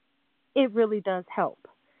it really does help.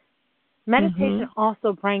 Meditation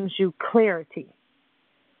also brings you clarity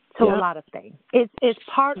to a lot of things. It's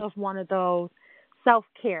part of one of those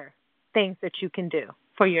self-care things that you can do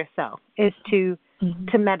for yourself, is to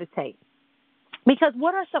meditate. Because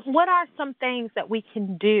what are some things that we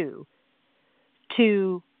can do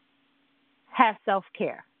to have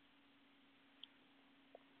self-care?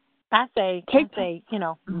 I say,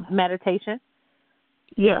 meditation.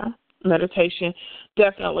 Yeah, meditation.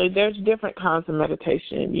 Definitely. There's different kinds of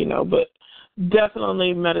meditation, but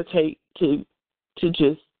definitely meditate to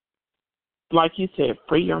just, like you said,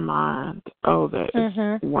 free your mind. Oh, that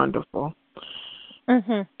is wonderful.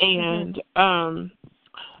 And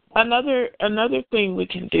another thing we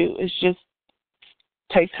can do is just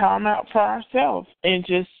take time out for ourselves and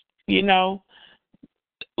just,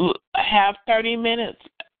 have 30 minutes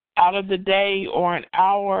out of the day or an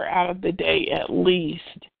hour out of the day at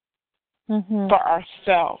least for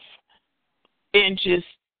ourselves, and just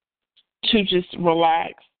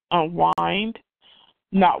relax, unwind,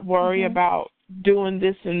 not worry about doing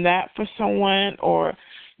this and that for someone, or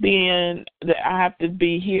being that I have to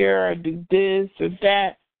be here or do this or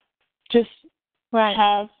that. Just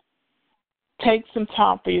take some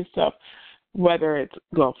time for yourself, whether it's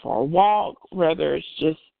go for a walk, whether it's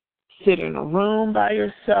just sit in a room by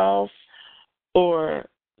yourself or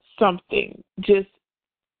something. Just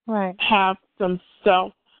have some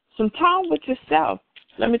time with yourself.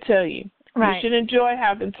 Let me tell you, you should enjoy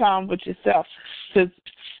having time with yourself, because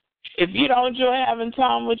if you don't enjoy having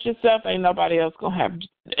time with yourself, ain't nobody else gonna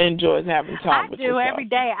enjoys having time with yourself. I do every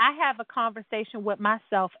day. I have a conversation with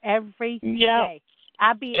myself every day.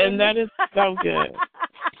 That is so good.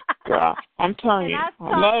 Girl, I'm telling you,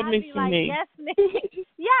 I love me some me.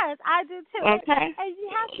 Yes, I do too. Okay. And you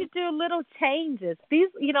have to do little changes. These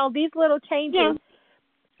little changes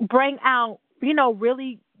bring out,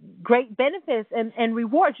 really great benefits and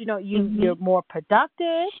rewards. You're more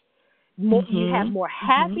productive. You have more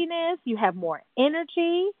happiness. You have more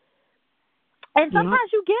energy. And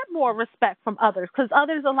sometimes you get more respect from others, because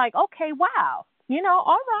others are like, okay, wow.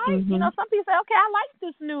 All right. Some people say, okay, I like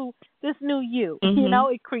this new you.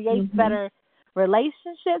 It creates better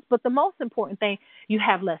relationships. But the most important thing, you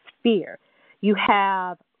have less fear. You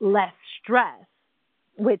have less stress,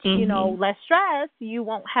 which, less stress, you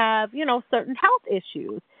won't have, certain health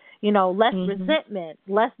issues, less resentment,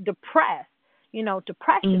 less depressed,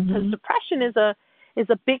 depression, because depression is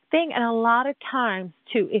a big thing. And a lot of times,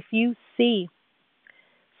 too, if you see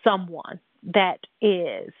someone that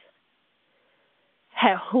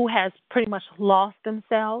who has pretty much lost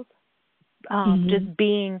themselves, just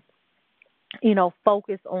being,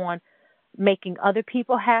 focused on making other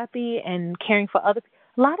people happy and caring for other people.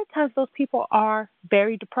 A lot of times those people are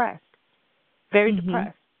very depressed,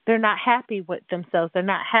 depressed. They're not happy with themselves. They're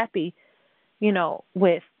not happy,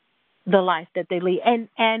 with the life that they lead.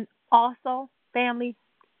 And also, family,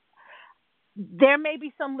 there may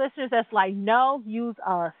be some listeners that's like, no, use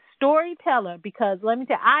a storyteller, because let me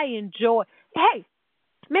tell you, I enjoy,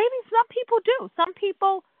 maybe some people do. Some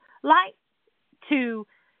people like to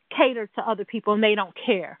cater to other people and they don't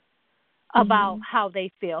care about how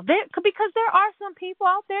they feel. Because there are some people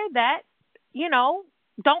out there that,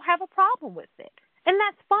 don't have a problem with it. And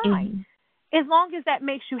that's fine. As long as that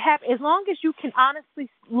makes you happy, as long as you can honestly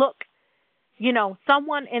look,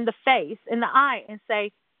 someone in the face, in the eye, and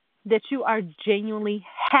say that you are genuinely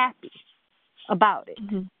happy about it.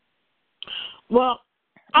 Well,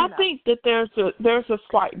 I think that there's a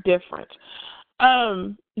slight difference.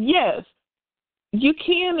 Yes, you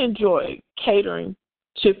can enjoy catering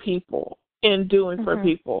to people and doing for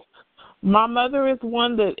people. My mother is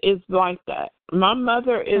one that is like that. My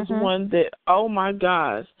mother is one that, oh my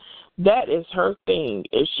gosh, that is her thing.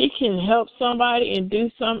 If she can help somebody and do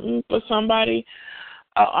something for somebody,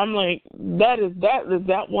 I'm like, that is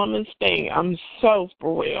that woman's thing. I'm so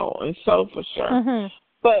for real and so for sure.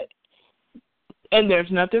 And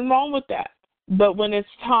there's nothing wrong with that. But when it's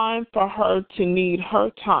time for her to need her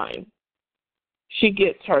time, she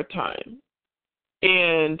gets her time.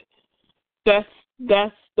 And that's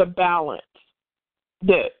the balance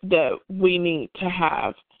that we need to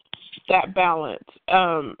have. That balance.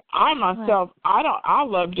 I myself, I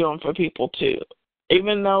love doing for people too.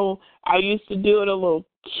 Even though I used to do it a little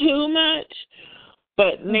too much,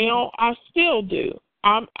 but now I still do.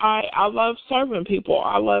 I love serving people.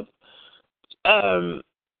 I love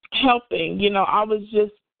helping. I was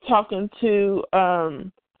just talking to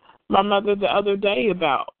my mother the other day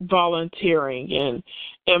about volunteering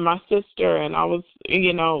and my sister, and I was,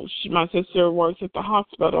 my sister works at the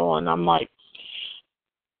hospital, and I'm like,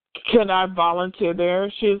 could I volunteer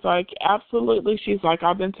there? She was like, absolutely. She's like,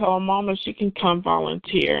 I've been telling Mama she can come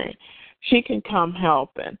volunteer. She can come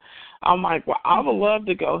help. And I'm like, well, I would love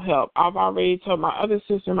to go help. I've already told my other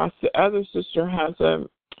sister has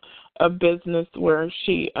a business where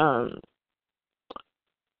she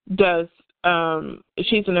does,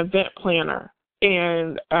 she's an event planner.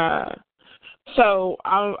 And so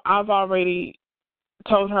I've already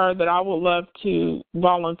told her that I would love to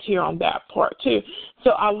volunteer on that part too. So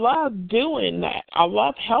I love doing that. I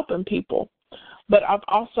love helping people. But I've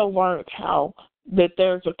also learned how that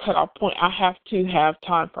there's a cutoff point. I have to have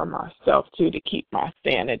time for myself too, to keep my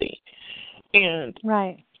sanity. And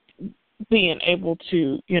being able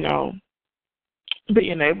to,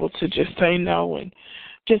 just say no and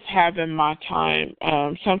just having my time.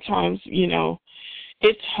 Sometimes,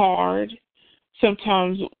 it's hard.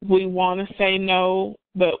 Sometimes we want to say no,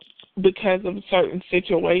 but because of certain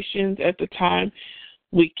situations at the time,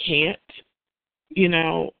 we can't.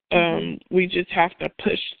 We just have to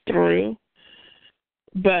push through.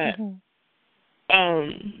 But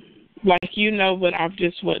like what I've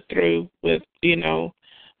just went through with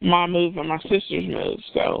my move and my sister's move.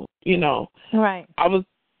 So Right. I was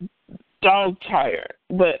dog tired,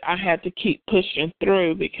 but I had to keep pushing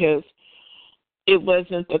through because it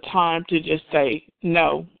wasn't the time to just say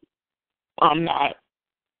no, I'm not.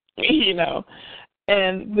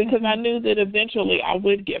 And because I knew that eventually I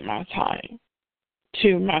would get my time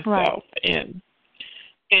to myself, and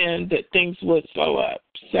that things would slow up.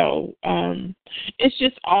 So it's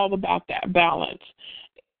just all about that balance.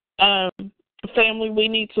 Family, we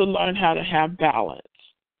need to learn how to have balance.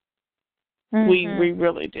 We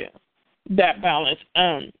really do. That balance.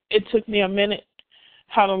 It took me a minute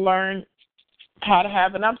how to learn how to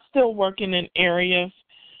have it. I'm still working in areas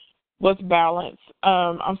with balance.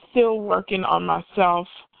 I'm still working on myself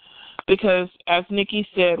because, as Nikki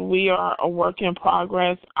said, we are a work in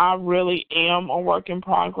progress. I really am a work in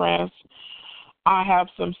progress. I have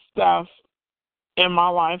some stuff in my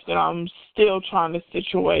life that I'm still trying to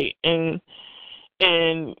situate and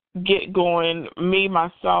get going. Me,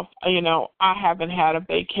 myself, I haven't had a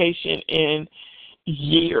vacation in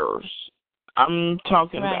years. I'm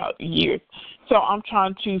talking about years. So I'm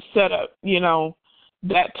trying to set up,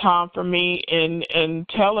 that time for me and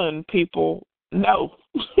telling people, no,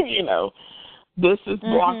 this is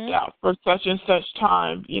blocked out for such and such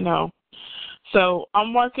time, So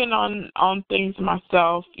I'm working on things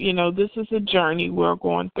myself. This is a journey we're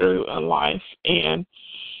going through in life, and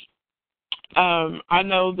I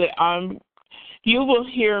know that y'all will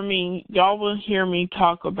hear me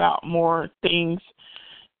talk about more things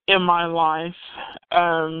in my life,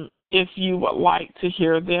 if you would like to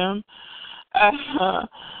hear them. And,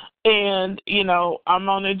 I'm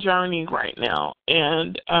on a journey right now.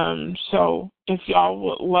 And so if y'all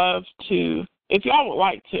would like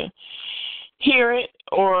to hear it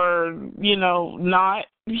or, not,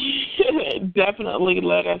 definitely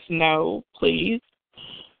let us know, please.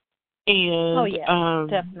 And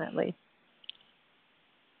definitely.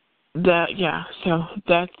 So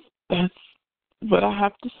that's what I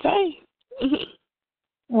have to say.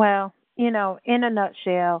 Well, in a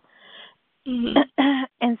nutshell,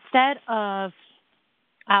 instead of,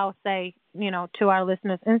 I'll say, to our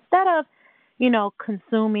listeners, instead of,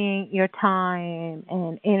 consuming your time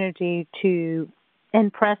and energy to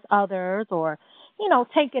impress others or,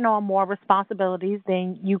 taking on more responsibilities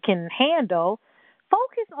than you can handle,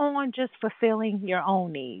 focus on just fulfilling your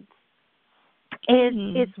own needs.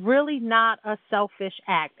 It's really not a selfish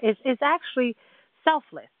act. It's actually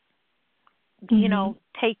selfless,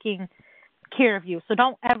 taking care of you. So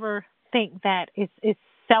don't ever think that it's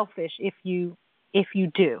selfish if you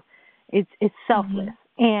do. It's selfless.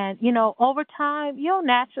 And, over time, you'll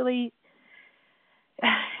naturally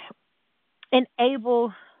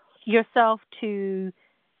enable yourself to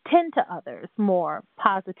tend to others more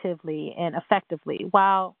positively and effectively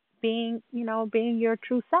while being your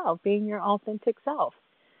true self, being your authentic self.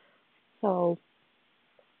 So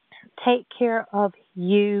take care of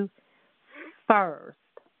you first.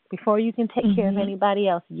 Before you can take care of anybody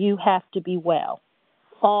else, you have to be well,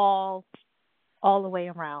 all the way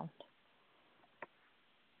around.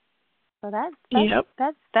 So that's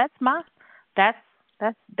my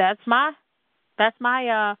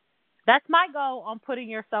goal on putting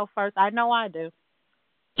yourself first. I know I do.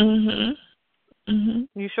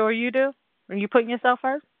 You sure you do? Are you putting yourself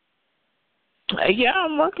first? Yeah,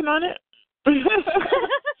 I'm working on it.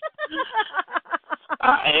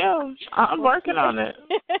 I am. I'm working on it.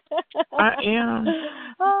 I am.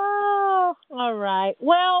 Oh, all right.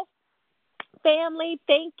 Well, family,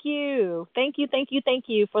 thank you. Thank you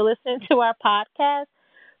for listening to our podcast.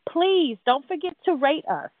 Please don't forget to rate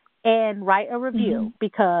us and write a review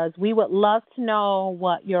because we would love to know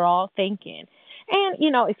what you're all thinking. And,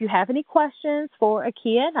 if you have any questions for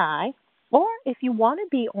Akia and I, or if you want to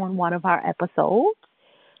be on one of our episodes,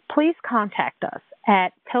 please contact us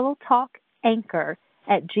at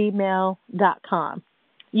pillowtalkanchor@gmail.com.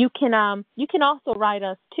 You can also write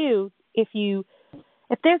us too if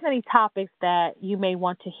there's any topics that you may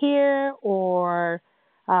want to hear or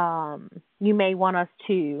you may want us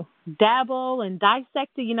to dabble and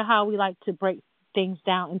dissect it. You know how we like to break things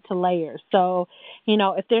down into layers. So,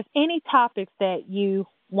 if there's any topics that you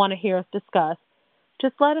want to hear us discuss,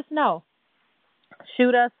 just let us know.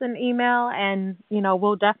 Shoot us an email and,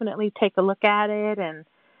 we'll definitely take a look at it and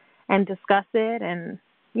discuss it and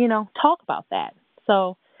talk about that.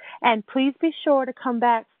 So, and please be sure to come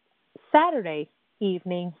back Saturday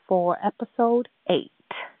evening for episode 8.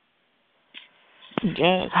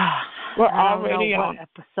 Yes. We're already on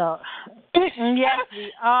episode. Yes,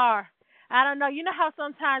 we are. I don't know. You know how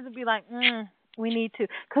sometimes it'd be like, we need to.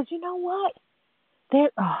 Because you know what?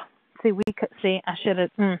 I should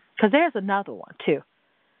have. Because there's another one, too.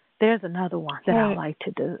 There's another one that I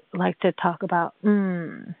like to talk about.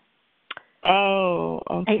 Oh,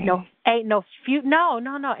 okay. Ain't no ain't no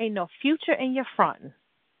future in your front.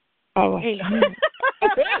 Oh. Ain't no.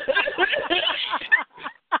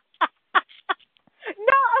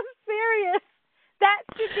 No, I'm serious. That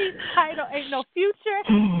should be the title. Ain't no future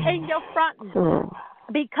in your front.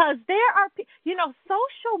 Because there are,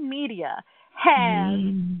 social media has.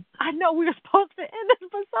 I know we were supposed to end this,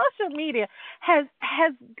 but social media has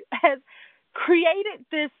created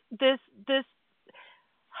this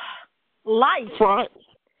life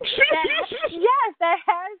that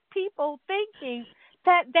has people thinking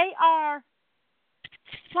that they are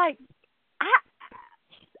like,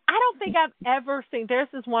 I don't think I've ever seen. There's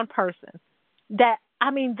this one person that,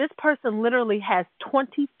 this person literally has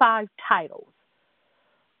 25 titles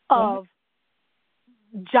of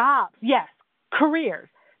jobs, yes, careers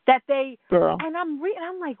that they. Girl. And I'm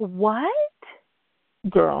like, what?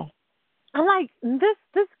 Girl. I'm like,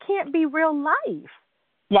 this can't be real life.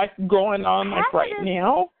 Like going on like right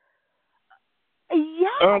now?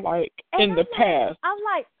 Yeah. Or like in the past? I'm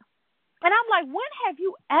like, when have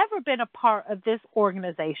you ever been a part of this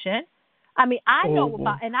organization? I know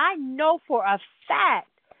about, and I know for a fact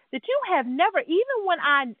that you have never, even when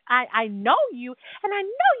I know you, and I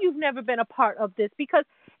know you've never been a part of this, because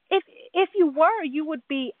if you were, you would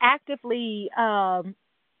be actively in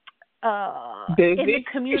the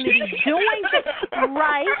community doing this,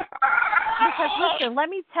 right? Because listen, let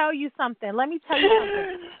me tell you something.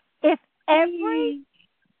 If every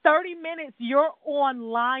 30 minutes you're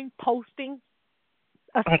online posting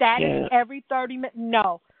a status every 30 minutes,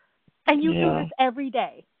 no. And you do this every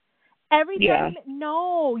day. Every 30 minutes,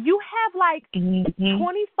 no. You have like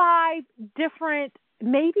 25 different,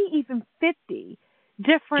 maybe even 50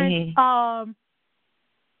 different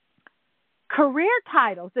career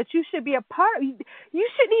titles that you should be a part of. You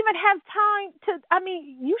shouldn't even have time to,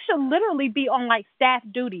 you should literally be on like staff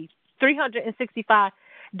duty 365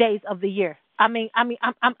 days of the year. I'm serious.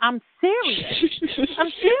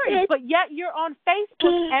 I'm serious, but yet you're on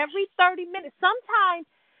Facebook every 30 minutes. Sometimes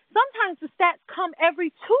the stats come every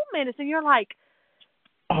 2 minutes, and you're like,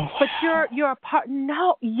 but you're a part.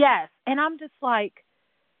 No, yes, and I'm just like,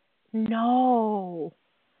 no.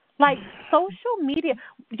 Like social media,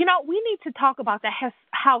 we need to talk about that.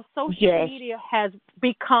 How social media has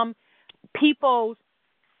become people's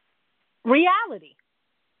reality.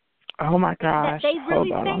 Oh my gosh! That they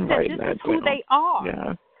really think that this is who they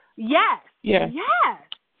are. Yeah.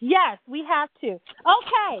 Yes. We have to.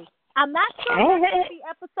 Okay, I'm not sure if it's going to be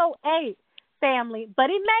episode 8, family, but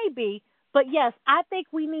it may be. But yes, I think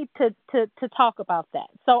we need to talk about that.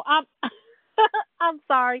 So I'm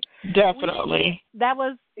sorry. Definitely.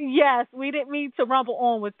 We didn't mean to rumble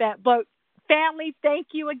on with that. But family,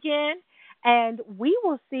 thank you again. And we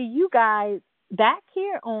will see you guys back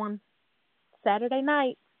here on Saturday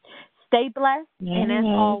night. Stay blessed. And as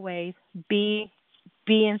always, be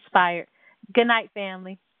inspired. Good night,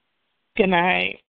 family. Good night.